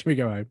 Should we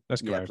go home?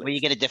 Let's go home. Were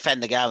you going to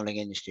defend the gambling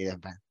industry then,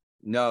 Ben?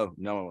 No,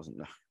 I wasn't.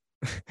 No.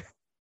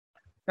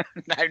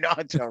 No, not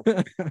at all.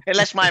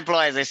 Unless my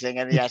employer's listening,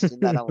 and yes,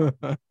 then I will.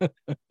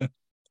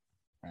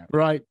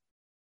 Right.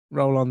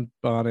 Roll on,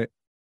 Barnet.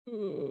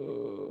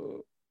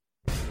 And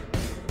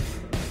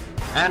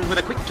with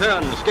a quick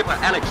turn, skipper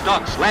Alex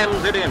Dock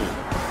slams it in.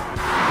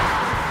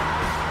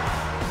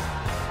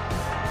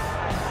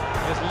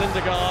 There's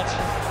Lindegaard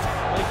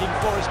making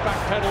Forrest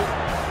backpedal.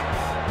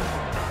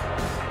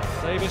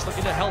 Davis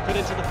looking to help it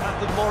into the path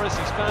of Morris.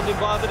 He's found him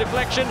via the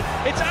deflection.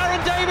 It's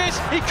Aaron Davis.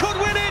 He could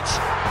win it.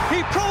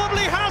 He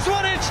probably has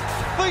won it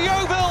for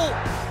Yeovil.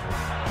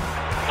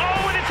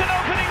 Oh, and it's an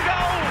opening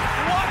goal.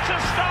 What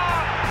a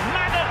start.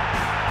 Madden,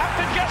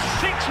 after just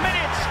 6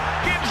 minutes,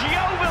 gives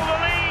Yeovil the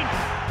lead.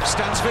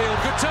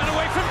 Stansfield, good turn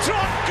away from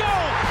Trott. Goal.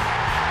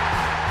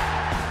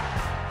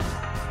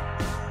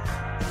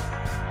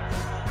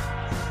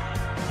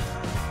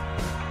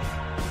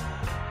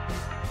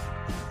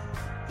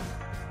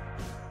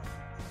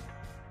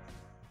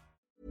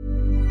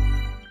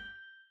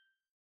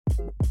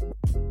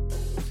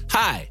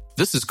 Hi,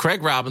 this is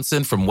Craig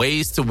Robinson from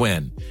Ways to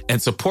Win,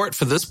 and support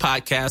for this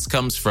podcast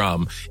comes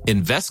from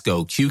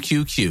Invesco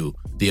QQQ,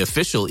 the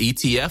official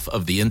ETF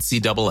of the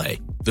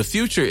NCAA. The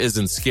future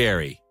isn't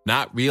scary.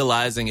 Not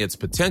realizing its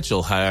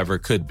potential, however,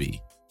 could be.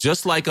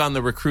 Just like on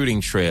the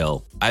recruiting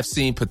trail, I've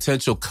seen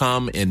potential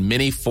come in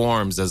many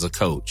forms as a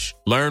coach.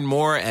 Learn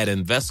more at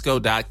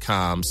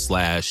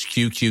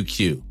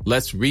Invesco.com/QQQ.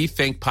 Let's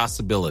rethink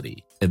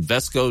possibility.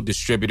 Invesco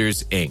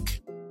Distributors, Inc.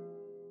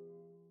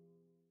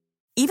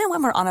 Even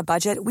when we're on a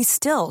budget, we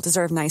still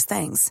deserve nice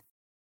things.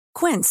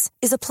 Quince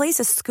is a place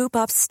to scoop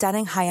up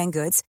stunning high-end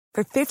goods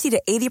for 50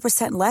 to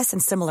 80% less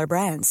than similar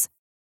brands.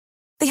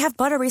 They have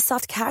buttery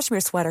soft cashmere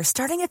sweaters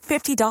starting at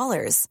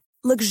 $50,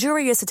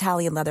 luxurious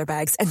Italian leather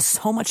bags, and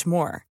so much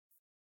more.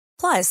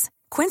 Plus,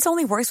 Quince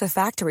only works with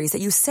factories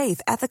that use safe,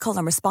 ethical,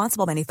 and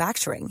responsible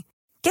manufacturing.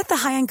 Get the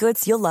high-end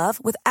goods you'll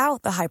love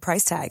without the high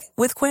price tag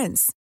with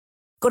Quince.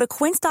 Go to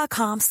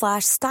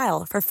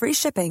quince.com/style for free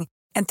shipping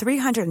and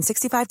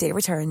 365-day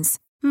returns.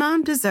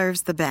 Mom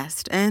deserves the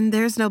best, and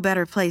there's no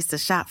better place to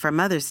shop for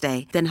Mother's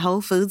Day than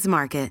Whole Foods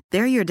Market.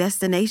 They're your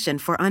destination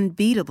for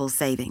unbeatable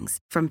savings,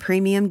 from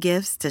premium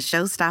gifts to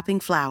show-stopping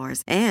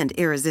flowers and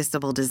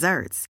irresistible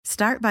desserts.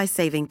 Start by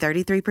saving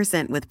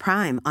 33% with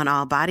Prime on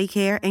all body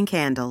care and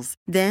candles.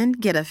 Then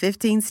get a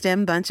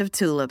 15-stem bunch of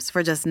tulips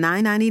for just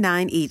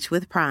 $9.99 each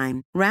with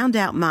Prime. Round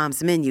out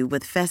Mom's menu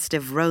with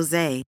festive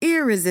rosé,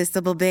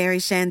 irresistible berry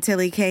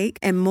chantilly cake,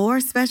 and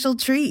more special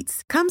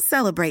treats. Come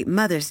celebrate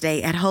Mother's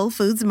Day at Whole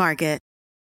Foods Market.